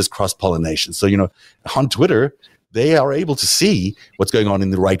don't have this cross-pollination. So, you know, on Twitter, they are able to see what's going on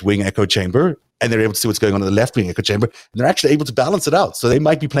in the right-wing echo chamber, and they're able to see what's going on in the left-wing echo chamber, and they're actually able to balance it out. So they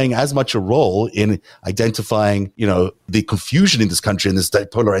might be playing as much a role in identifying, you know, the confusion in this country and this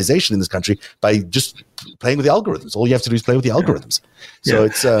polarization in this country by just playing with the algorithms. All you have to do is play with the algorithms. So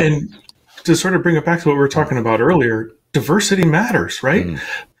it's and to sort of bring it back to what we were talking about earlier, diversity matters, right?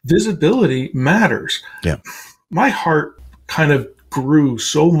 Visibility matters. Yeah. My heart kind of grew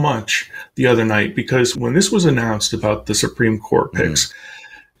so much the other night because when this was announced about the Supreme Court picks,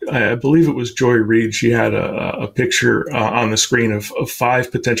 I believe it was Joy Reid. She had a picture on the screen of 5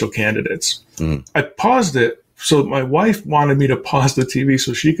 potential candidates. I paused it. So my wife wanted me to pause the TV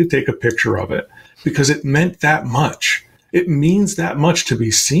so she could take a picture of it because it meant that much. It means that much to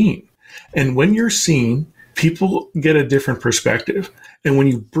be seen. And when you're seen, people get a different perspective. And when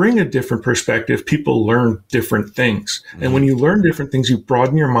you bring a different perspective, people learn different things. And when you learn different things, you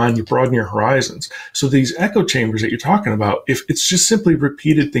broaden your mind, you broaden your horizons. So these echo chambers that you're talking about, if it's just simply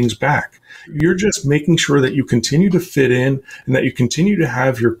repeated things back, you're just making sure that you continue to fit in and that you continue to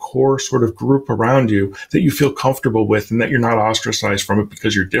have your core sort of group around you that you feel comfortable with and that you're not ostracized from it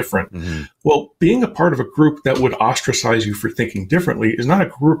because you're different. Well, being a part of a group that would ostracize you for thinking differently is not a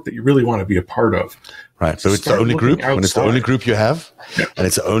group that you really want to be a part of. Right. So it's the only group, when it's the only group you have, and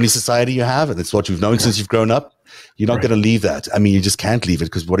it's the only society you have, and it's what you've known since you've grown up, you're not going to leave that. I mean, you just can't leave it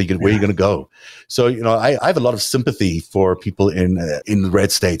because where are you going to go? So, I have a lot of sympathy for people in the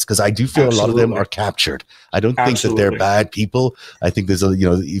red states because I do feel a lot of them are captured. I don't think that they're bad people. I think there's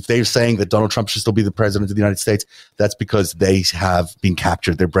if they're saying that Donald Trump should still be the president of the United States, that's because they have been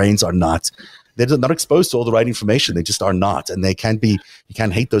captured. Their brains are not. They're not exposed to all the right information. They just are not. And you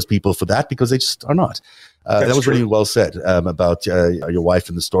can't hate those people for that because they just are not. That was really well said about your wife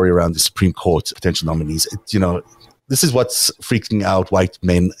and the story around the Supreme Court potential nominees. This is what's freaking out white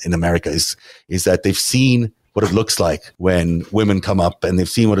men in America is that they've seen what it looks like when women come up, and they've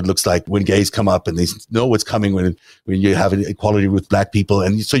seen what it looks like when gays come up, and they know what's coming when you have equality with black people.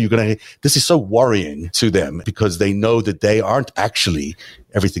 And so this is so worrying to them because they know that they aren't actually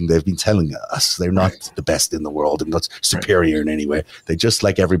everything they've been telling us. They're not the best in the world and not superior in any way. They're just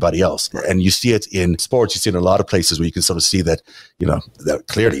like everybody else. And you see it in sports. You see it in a lot of places where you can sort of see that, that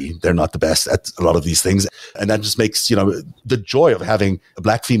clearly they're not the best at a lot of these things. And that just makes, the joy of having a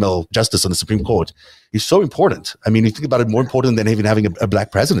black female justice on the Supreme Court is so important. I mean, you think about it, more important than even having a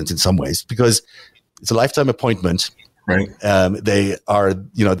black president in some ways, because it's a lifetime appointment. Right. They are,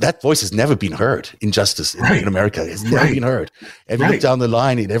 that voice has never been heard in justice in America. It's never been heard. If you look down the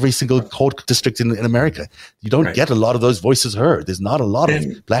line in every single court district in America, you don't get a lot of those voices heard. There's not a lot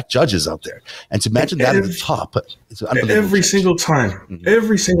of black judges out there. And to imagine that at the top, it's unbelievable.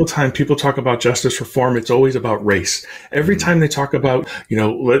 Every single time people talk about justice reform, it's always about race. Every time they talk about,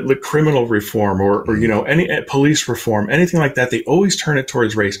 criminal reform or any police reform, anything like that, they always turn it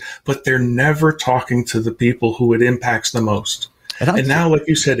towards race, but they're never talking to the people who it impacts the most. And now, like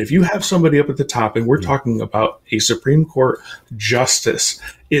you said, if you have somebody up at the top, and we're talking about a Supreme Court justice,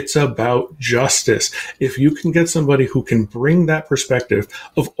 it's about justice. If you can get somebody who can bring that perspective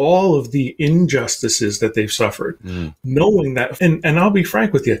of all of the injustices that they've suffered, knowing that, and I'll be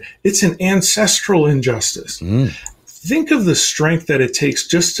frank with you, it's an ancestral injustice. Think of the strength that it takes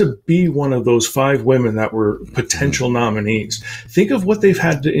just to be one of those 5 women that were potential nominees. Think of what they've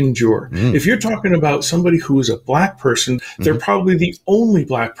had to endure. If you're talking about somebody who is a black person, they're probably the only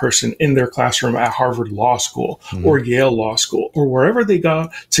black person in their classroom at Harvard Law School or Yale Law School or wherever they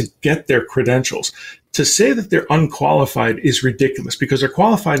got to get their credentials. To say that they're unqualified is ridiculous because they're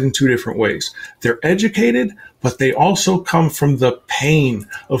qualified in 2 different ways. They're educated, but they also come from the pain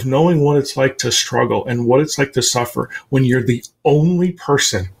of knowing what it's like to struggle and what it's like to suffer when you're the only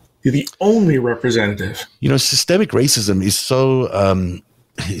person, you're the only representative. Systemic racism is so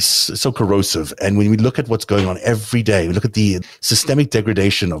corrosive. And when we look at what's going on every day, we look at the systemic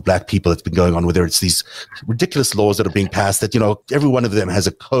degradation of black people that's been going on, whether it's these ridiculous laws that are being passed that, every one of them has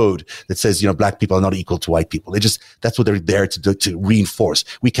a code that says, black people are not equal to white people. That's what they're there to do, to reinforce.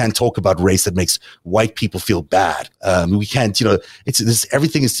 We can't talk about race that makes white people feel bad. We can't,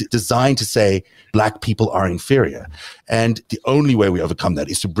 everything is designed to say black people are inferior. And the only way we overcome that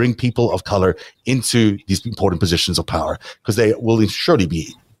is to bring people of color into these important positions of power, because they will surely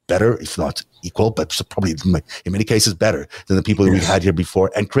be better, if not equal, but probably in many cases better than the people that we've had here before,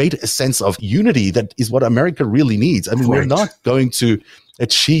 and create a sense of unity that is what America really needs. I mean, we're not going to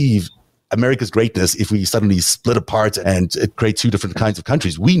achieve America's greatness if we suddenly split apart and create 2 different kinds of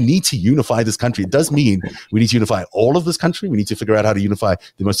countries. We need to unify this country. It does mean we need to unify all of this country. We need to figure out how to unify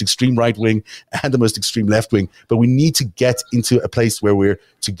the most extreme right wing and the most extreme left wing. But we need to get into a place where we're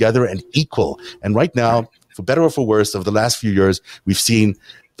together and equal. And right now, for better or for worse, over the last few years, we've seen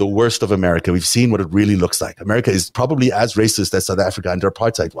the worst of America. We've seen what it really looks like. America is probably as racist as South Africa under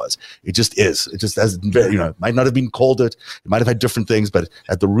apartheid was. It just is. It just has, might not have been called it. It might have had different things, but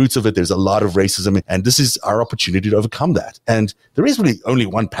at the roots of it, there's a lot of racism. And this is our opportunity to overcome that. And there is really only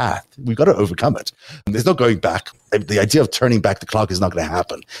one path. We've got to overcome it. There's no going back. The idea of turning back the clock is not going to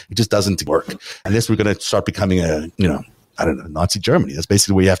happen. It just doesn't work unless we're going to start becoming Nazi Germany. That's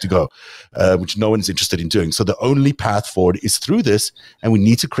basically where you have to go, which no one's interested in doing. So the only path forward is through this, and we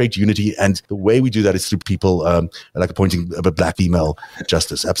need to create unity. And the way we do that is through people like appointing a black female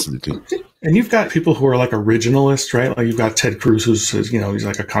justice. Absolutely. And you've got people who are like originalists, right? Like you've got Ted Cruz, who says, he's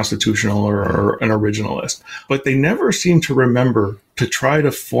like a constitutional or an originalist, but they never seem to remember to try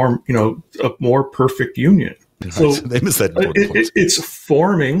to form, a more perfect union. So they miss that important point. It's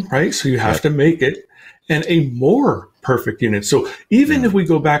forming, right? So you have to make it and a more perfect unit. So even if we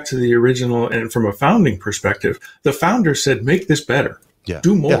go back to the original and from a founding perspective, the founder said, make this better,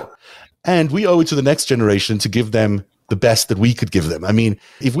 do more. Yeah. And we owe it to the next generation to give them the best that we could give them. I mean,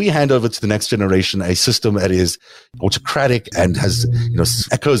 if we hand over to the next generation a system that is autocratic and has,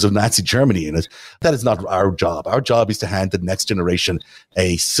 echoes of Nazi Germany in it, that is not our job. Our job is to hand the next generation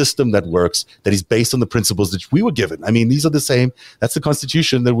a system that works, that is based on the principles that we were given. I mean, these are the same. That's the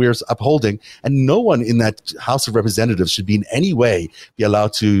Constitution that we're upholding. And no one in that House of Representatives should be in any way be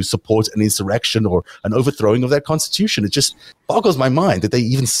allowed to support an insurrection or an overthrowing of that Constitution. It just boggles my mind that they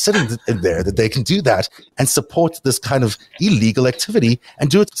even sit in there, that they can do that and support this kind of illegal activity and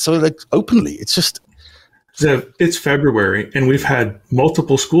do it so openly. It's just... It's February and we've had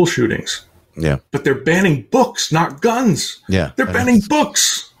multiple school shootings. Yeah. But they're banning books, not guns. Yeah. They're banning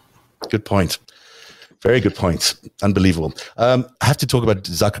books. Good point. Very good point. Unbelievable. I have to talk about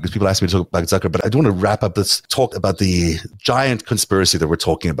Zucker because people ask me to talk about Zucker, but I don't want to wrap up this talk about the giant conspiracy that we're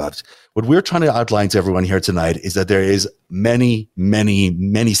talking about. What we're trying to outline to everyone here tonight is that there is many, many,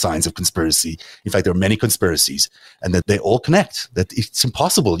 many signs of conspiracy. In fact, there are many conspiracies and that they all connect, that it's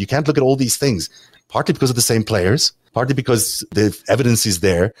impossible. You can't look at all these things, partly because of the same players, partly because the evidence is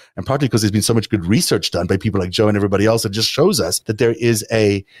there, and partly because there's been so much good research done by people like Joe and everybody else that just shows us that there is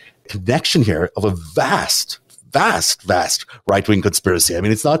a connection here of a vast, vast, vast right-wing conspiracy. I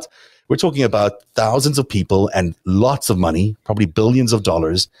mean, it's not, we're talking about thousands of people and lots of money, probably billions of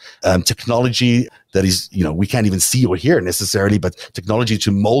dollars, technology that is, we can't even see or hear necessarily, but technology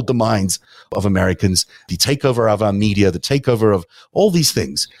to mold the minds of Americans, the takeover of our media, the takeover of all these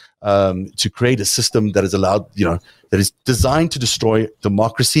things, to create a system that is allowed, that is designed to destroy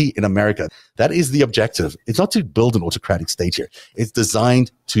democracy in America. That is the objective. It's not to build an autocratic state here. It's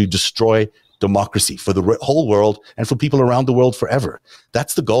designed to destroy democracy for the whole world and for people around the world forever.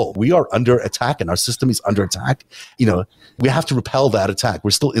 That's the goal. We are under attack and our system is under attack. We have to repel that attack.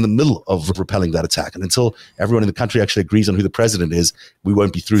 We're still in the middle of repelling that attack. And until everyone in the country actually agrees on who the president is, we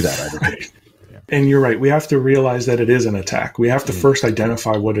won't be through that, I don't think. And you're right. We have to realize that it is an attack. We have to first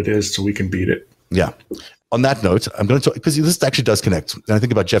identify what it is so we can beat it. Yeah. On that note, I'm going to talk, because this actually does connect. And I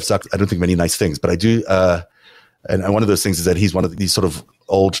think about Jeff Zucker, I don't think many nice things, but I do. And one of those things is that he's one of these sort of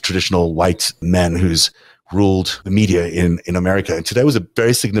old traditional white men who's ruled the media in America. And today was a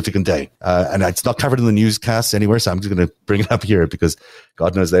very significant day. And it's not covered in the newscasts anywhere, so I'm just going to bring it up here because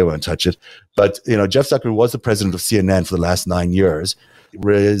God knows they won't touch it. But, Jeff Zucker, who was the president of CNN for the last 9 years,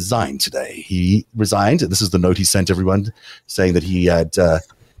 resigned today. He resigned. This is the note he sent everyone saying that he had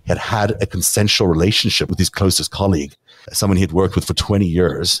a consensual relationship with his closest colleague, someone he had worked with for 20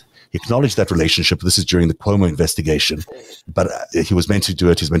 years. He acknowledged that relationship. This is during the Cuomo investigation, but he was meant to do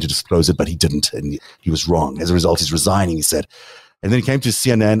it. He was meant to disclose it, but he didn't, and he was wrong. As a result, he's resigning, he said. And then he came to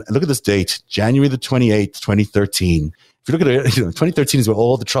CNN, and look at this date, January the 28th, 2013. If you look at it, 2013 is where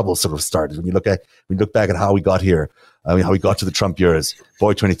all the trouble sort of started. When you look back at how we got here, how we got to the Trump years,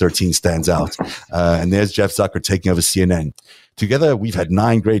 boy, 2013 stands out. And there's Jeff Zucker taking over CNN. Together, we've had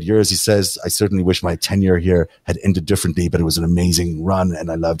 9 great years. He says, I certainly wish my tenure here had ended differently, but it was an amazing run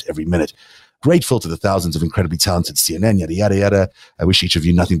and I loved every minute. Grateful to the thousands of incredibly talented CNN, yada, yada, yada. I wish each of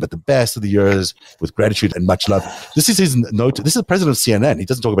you nothing but the best of the years with gratitude and much love. This is his note. This is the president of CNN. He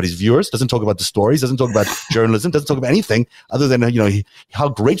doesn't talk about his viewers, doesn't talk about the stories, doesn't talk about journalism, doesn't talk about anything other than, how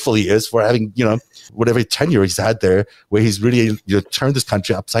grateful he is for having, whatever tenure he's had there, where he's really, turned this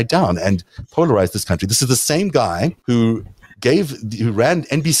country upside down and polarized this country. This is the same guy who ran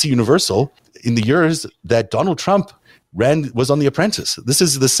NBC Universal in the years that Donald Trump was on The Apprentice. This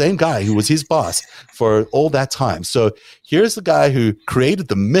is the same guy who was his boss for all that time. So here's the guy who created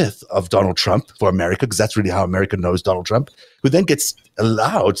the myth of Donald Trump for America, because that's really how America knows Donald Trump, who then gets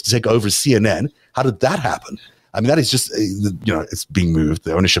allowed to take over CNN. How did that happen? I mean, that is just, it's being moved.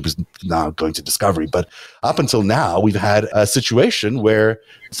 The ownership is now going to Discovery. But up until now, we've had a situation where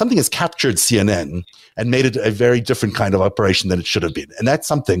something has captured CNN and made it a very different kind of operation than it should have been. And that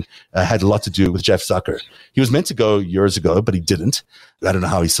something had a lot to do with Jeff Zucker. He was meant to go years ago, but he didn't. I don't know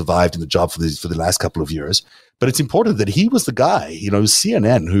how he survived in the job for the last couple of years. But it's important that he was the guy,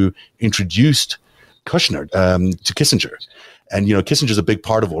 CNN, who introduced Kushner to Kissinger. And, Kissinger's a big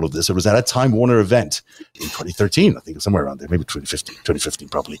part of all of this. It was at a Time Warner event in 2013, I think, somewhere around there, maybe 2015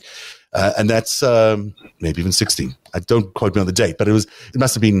 probably. And that's maybe even 16. I don't quote me on the date, but it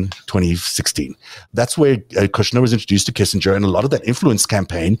must have been 2016. That's where Kushner was introduced to Kissinger, and a lot of that influence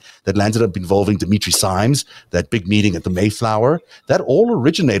campaign that landed up involving Dimitri Simes, that big meeting at the Mayflower, that all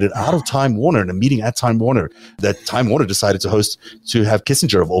originated out of Time Warner, and a meeting at Time Warner that Time Warner decided to host to have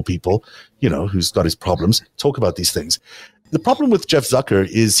Kissinger, of all people, who's got his problems, talk about these things. The problem with Jeff Zucker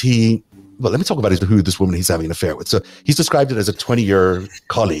is let me talk about who this woman he's having an affair with. So he's described it as a 20-year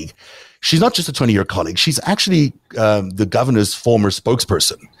colleague. She's not just a 20-year colleague. She's actually the governor's former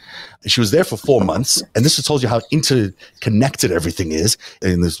spokesperson. She was there for 4 months, and this just tells you how interconnected everything is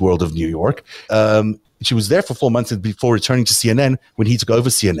in this world of New York. She was there for 4 months before returning to CNN when he took over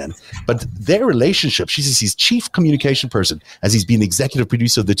CNN. But their relationship, she's his chief communication person, as he's been executive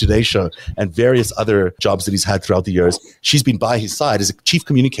producer of The Today Show and various other jobs that he's had throughout the years. She's been by his side as a chief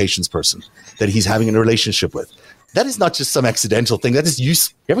communications person that he's having a relationship with. That is not just some accidental thing. That is you're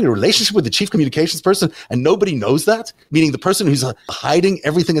having a relationship with the chief communications person and nobody knows that, meaning the person who's hiding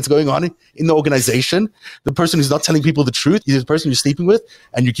everything that's going on in the organization, the person who's not telling people the truth, is the person you're sleeping with,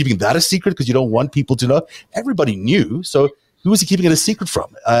 and you're keeping that a secret because you don't want people to know. Everybody knew, so who was he keeping it a secret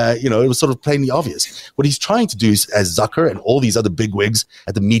from? It was sort of plainly obvious. What he's trying to do is, as Zucker and all these other bigwigs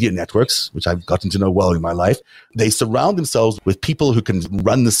at the media networks, which I've gotten to know well in my life, they surround themselves with people who can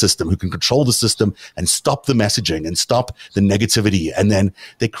run the system, who can control the system and stop the messaging and stop the negativity. And then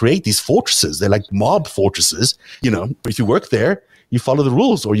they create these fortresses. They're like mob fortresses. If you work there, you follow the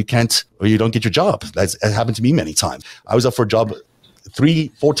rules, or you can't, or you don't get your job. That's happened to me many times. I was up for a job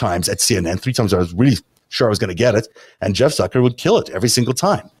 3-4 times at CNN. 3 times I was really sure I was going to get it, and Jeff Zucker would kill it every single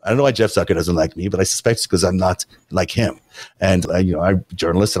time. I don't know why Jeff Zucker doesn't like me, but I suspect it's because I'm not like him. And I'm a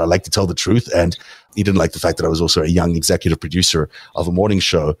journalist, and I like to tell the truth. And he didn't like the fact that I was also a young executive producer of a morning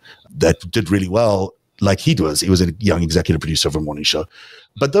show that did really well, like he was. He was a young executive producer of a morning show.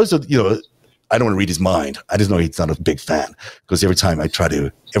 But those are, I don't want to read his mind. I just know he's not a big fan, because every time I try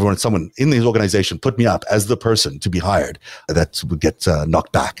to, someone in his organization put me up as the person to be hired, that would get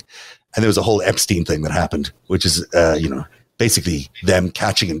knocked back. And there was a whole Epstein thing that happened, which is, basically them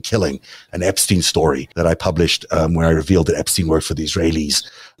catching and killing an Epstein story that I published, where I revealed that Epstein worked for the Israelis.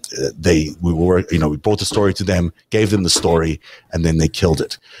 We brought the story to them, gave them the story, and then they killed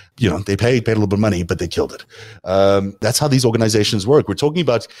it. They paid a little bit of money, but they killed it. That's how these organizations work. We're talking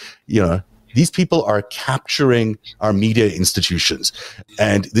about, these people are capturing our media institutions.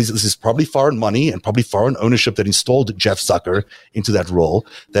 And this is probably foreign money and probably foreign ownership that installed Jeff Zucker into that role.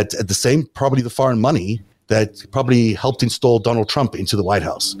 That at the same, probably the foreign money that probably helped install Donald Trump into the White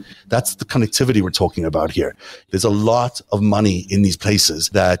House. That's the connectivity we're talking about here. There's a lot of money in these places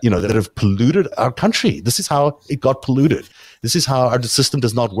that, that have polluted our country. This is how it got polluted. This is how our system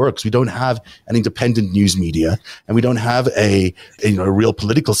does not work. So we don't have an independent news media, and we don't have a real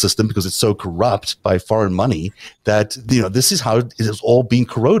political system because it's so corrupt by foreign money that, this is how it is all being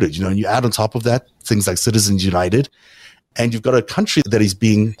corroded. And you add on top of that things like Citizens United, and you've got a country that is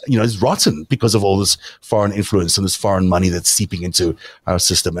being, is rotten because of all this foreign influence and this foreign money that's seeping into our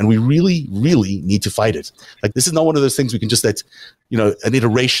system. And we really, really need to fight it. Like, this is not one of those things we can just let, an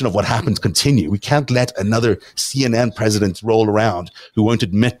iteration of what happened continue. We can't let another CNN president roll around who won't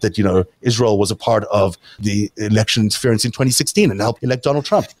admit that, Israel was a part of the election interference in 2016 and helped elect Donald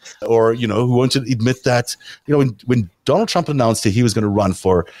Trump. Or, who won't admit that, when Donald Trump announced that he was going to run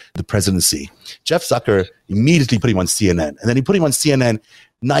for the presidency, Jeff Zucker immediately put him on CNN. And then he put him on CNN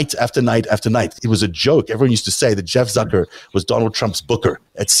night after night after night. It was a joke. Everyone used to say that Jeff Zucker was Donald Trump's booker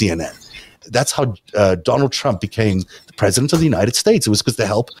at CNN. That's how Donald Trump became the president of the United States. It was because of the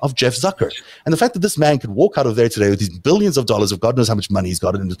help of Jeff Zucker. And the fact that this man could walk out of there today with these billions of dollars of God knows how much money he's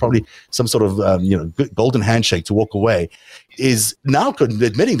got, and there's probably some sort of golden handshake to walk away, is now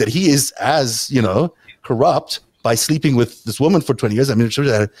admitting that he is as corrupt by sleeping with this woman for 20 years. I mean,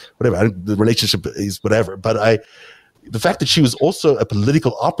 whatever, the relationship is whatever. But the fact that she was also a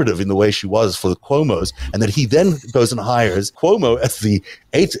political operative in the way she was for the Cuomos, and that he then goes and hires Cuomo as the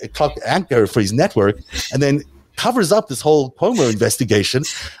 8 o'clock anchor for his network, and then covers up this whole Cuomo investigation.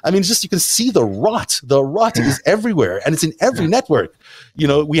 I mean, you can see the rot. The rot is everywhere, and it's in every network.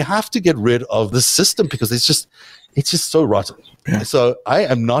 We have to get rid of the system because it's just, It's just so rotten. Yeah. So I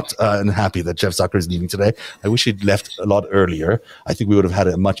am not unhappy that Jeff Zucker is leaving today. I wish he'd left a lot earlier. I think we would have had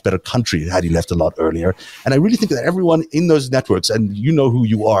a much better country had he left a lot earlier. And I really think that everyone in those networks, and you know who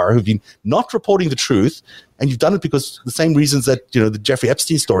you are, who've been not reporting the truth, and you've done it because the same reasons that, you know, the Jeffrey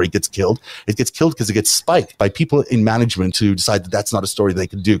Epstein story gets killed. It gets killed because it gets spiked by people in management who decide that that's not a story they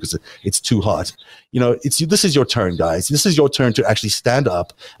can do because it's too hot. You know, this is your turn, guys. This is your turn to actually stand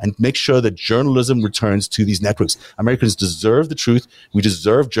up and make sure that journalism returns to these networks. Americans deserve the truth. We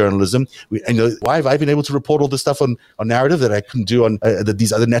deserve journalism. And you know, why have I been able to report all this stuff on narrative that I couldn't do on that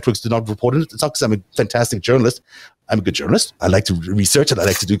these other networks did not report it? It's not because I'm a fantastic journalist. I'm a good journalist. I like to research and I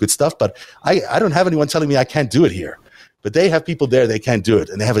like to do good stuff, but I don't have anyone telling me I can't do it here. But they have people there, they can't do it.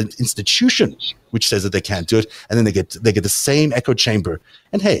 And they have an institution which says that they can't do it. And then they get the same echo chamber.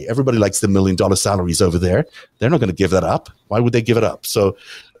 And hey, everybody likes the $1 million salaries over there. They're not going to give that up. Why would they give it up? So,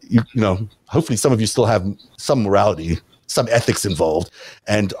 you know, hopefully some of you still have some morality, some ethics involved,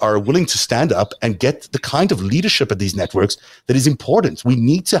 and are willing to stand up and get the kind of leadership at these networks that is important. We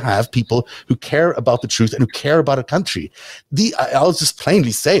need to have people who care about the truth and who care about a country. I'll just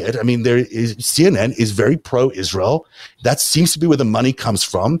plainly say it. I mean, CNN is very pro-Israel. That seems to be where the money comes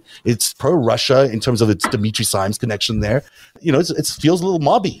from. It's pro-Russia in terms of its Dimitri Simes connection there. You know, it feels a little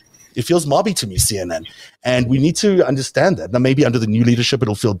mobby. It feels mobby to me, CNN. And we need to understand that. Now, maybe under the new leadership,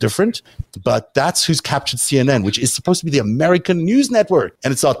 it'll feel different, but that's who's captured CNN, which is supposed to be the American news network.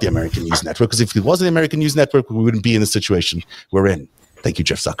 And it's not the American news network, because if it wasn't the American news network, we wouldn't be in the situation we're in. Thank you,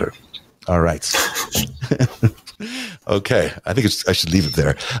 Jeff Zucker. All right. Okay. I think I should leave it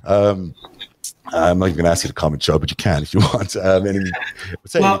there. I'm not even going to ask you to comment, Joe, but you can if you want.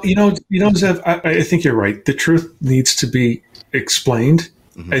 Well, you know, Zev, I think you're right. The truth needs to be explained.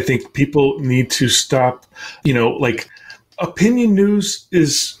 Mm-hmm. I think people need to stop, you know, like opinion news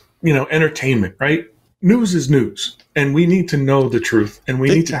is, you know, entertainment, right? News is news, and we need to know the truth, and we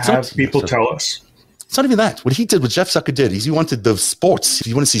need to have people tell us. It's not even that. What he did, what Jeff Zucker did, is he wanted the sports.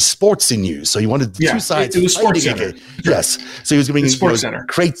 He wanted to see sports in news. So he wanted two sides. It was Sports Center. Yes. So he was going to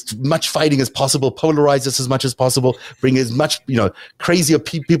create much fighting as possible, polarize us as much as possible, bring as much, you know, crazy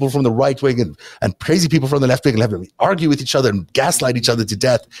people from the right wing and crazy people from the left wing and have them argue with each other and gaslight each other to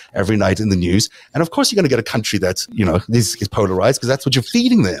death every night in the news. And of course, you're going to get a country that's, you know, is polarized because that's what you're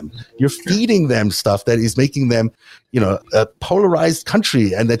feeding them. You're feeding them stuff that is making them, you know, a polarized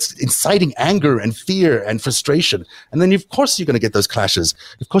country, and that's inciting anger and fear and frustration. And then, of course, you're going to get those clashes.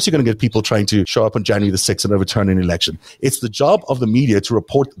 Of course, you're going to get people trying to show up on January the 6th and overturn an election. It's the job of the media to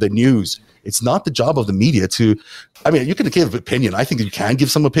report the news. It's not the job of the media to, I mean, you can give opinion. I think you can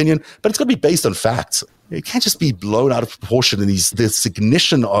give some opinion, but it's going to be based on facts. It can't just be blown out of proportion in this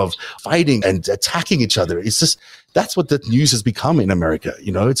ignition of fighting and attacking each other. It's just, that's what the news has become in America.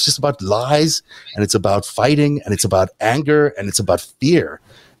 You know, it's just about lies, and it's about fighting, and it's about anger, and it's about fear.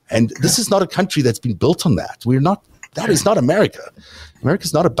 And this is not a country that's been built on that. That is not America.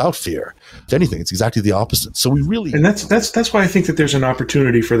 America's not about fear. If anything, it's exactly the opposite. So we really, and that's why I think that there's an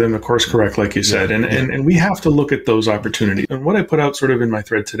opportunity for them to course correct, like you said, and we have to look at those opportunities. And what I put out sort of in my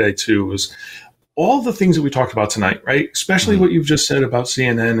thread today too was all the things that we talked about tonight, right? Especially what you've just said about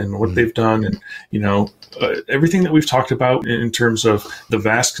CNN and what they've done, and you know, everything that we've talked about in terms of the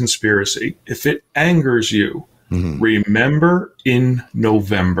vast conspiracy. If it angers you, remember in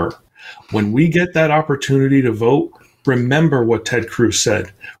November, when we get that opportunity to vote, remember what Ted Cruz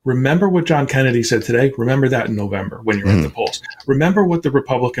said. Remember what John Kennedy said today. Remember that in November when you're at the polls. Remember what the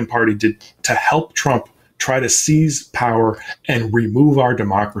Republican Party did to help Trump try to seize power and remove our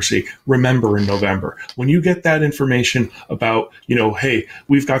democracy. Remember in November, when you get that information about, you know, hey,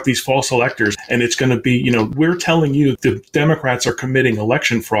 we've got these false electors and it's going to be, you know, we're telling you the Democrats are committing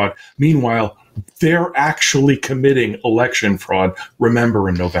election fraud. Meanwhile, they're actually committing election fraud. Remember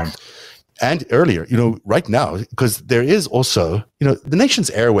in November. And earlier, you know, right now, because there is also, you know, the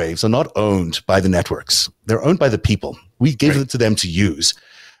nation's airwaves are not owned by the networks. They're owned by the people. We give it to them to use.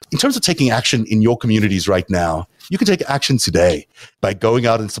 In terms of taking action in your communities right now, you can take action today by going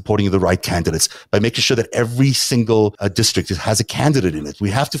out and supporting the right candidates, by making sure that every single district has a candidate in it. We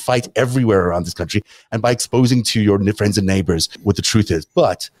have to fight everywhere around this country, and by exposing to your friends and neighbors what the truth is.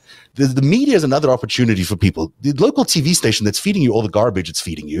 But the media is another opportunity for people. The local TV station that's feeding you all the garbage it's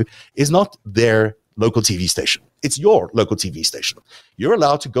feeding you is not their local TV station. It's your local TV station. you're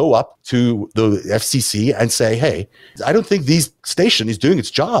allowed to go up to the FCC and say, hey, I don't think this station is doing its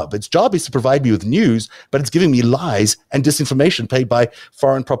job. Its job is to provide me with news, but it's giving me lies and disinformation paid by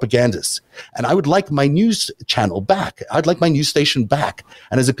foreign propagandists. And I would like my news channel back. I'd like my news station back.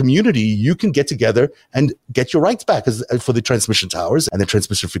 And as a community, you can get together and get your rights back for the transmission towers and the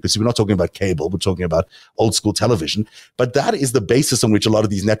transmission frequency. We're not talking about cable. We're talking about old school television. But that is the basis on which a lot of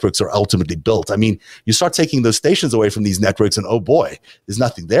these networks are ultimately built. I mean, you start taking those stations away from these networks and, oh boy, there's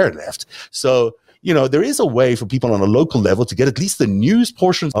nothing there left. So, there is a way for people on a local level to get at least the news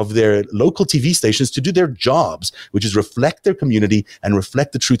portions of their local TV stations to do their jobs, which is reflect their community and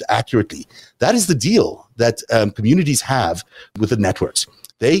reflect the truth accurately. That is the deal that communities have with the networks.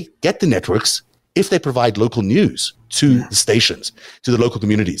 They get the networks if they provide local news to the stations, to the local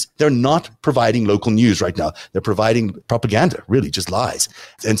communities. They're not providing local news right now. They're providing propaganda, really, just lies.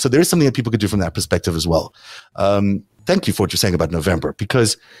 And so there is something that people could do from that perspective as well. Thank you for what you're saying about November,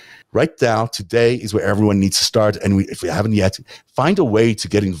 because right now, today is where everyone needs to start. And if we haven't yet, find a way to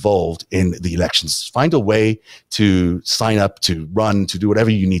get involved in the elections. Find a way to sign up, to run, to do whatever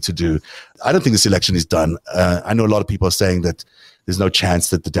you need to do. I don't think this election is done. I know a lot of people are saying that there's no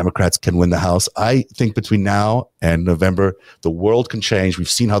chance that the Democrats can win the House. I think between now and November, the world can change. We've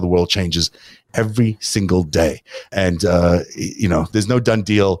seen how the world changes every single day. And, there's no done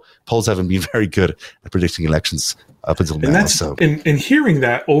deal. Polls haven't been very good at predicting elections up until now. And hearing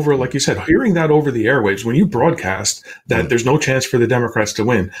that over, like you said, hearing that over the airwaves, when you broadcast that there's no chance for the Democrats to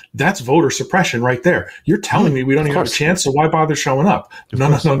win, that's voter suppression right there. You're telling me we don't even have a chance, so why bother showing up?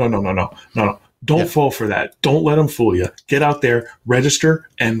 No. Don't fall for that. Don't let them fool you. Get out there, register,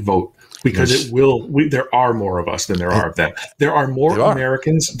 and vote. Because there are more of us than there are of them. There are more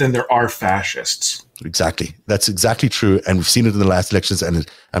Americans than there are fascists. Exactly. That's exactly true. And we've seen it in the last elections. And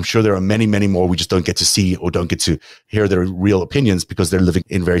I'm sure there are many, many more we just don't get to see or don't get to hear their real opinions because they're living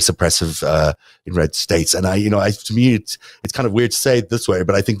in very suppressive, in red states. And to me, it's kind of weird to say it this way,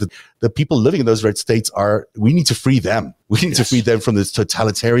 but I think that the people living in those red states we need to free them. We need to free them from this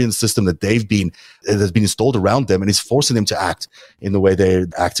totalitarian system that that's been installed around them and is forcing them to act in the way they're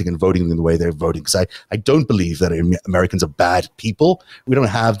acting and voting in the way they're voting. Because I don't believe that Americans are bad people. We don't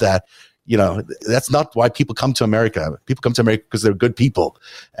have that. That's not why people come to America. People come to America because they're good people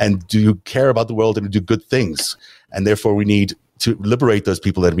and do care about the world and do good things. And therefore we need to liberate those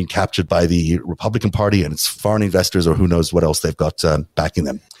people that have been captured by the Republican Party and its foreign investors or who knows what else they've got backing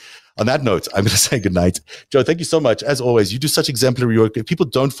them. On that note, I'm going to say goodnight. Joe, thank you so much. As always, you do such exemplary work. If people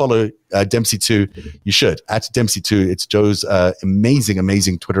don't follow Dempsey2, you should. At Dempsey2, it's Joe's amazing,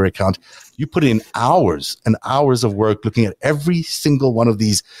 amazing Twitter account. You put in hours and hours of work looking at every single one of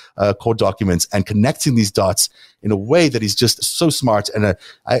these court documents and connecting these dots in a way that is just so smart. And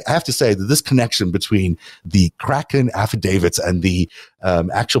I have to say that this connection between the Kraken affidavits and the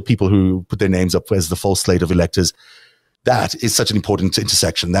actual people who put their names up as the full slate of electors, that is such an important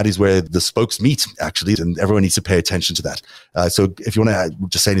intersection. That is where the spokes meet, actually, and everyone needs to pay attention to that. So if you want to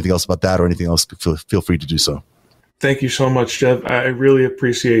just say anything else about that or anything else, feel free to do so. Thank you so much, Jeff. I really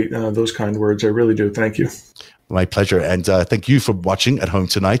appreciate those kind words. I really do. Thank you. My pleasure. And thank you for watching at home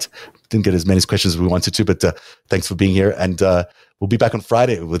tonight. Didn't get as many questions as we wanted to, but thanks for being here. And we'll be back on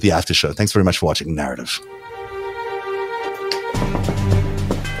Friday with the after show. Thanks very much for watching Narrative.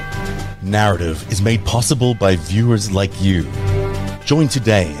 Narrative is made possible by viewers like you. Join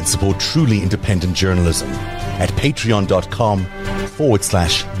today and support truly independent journalism at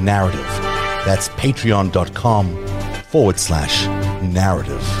patreon.com/narrative. That's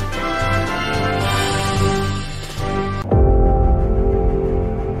patreon.com/narrative.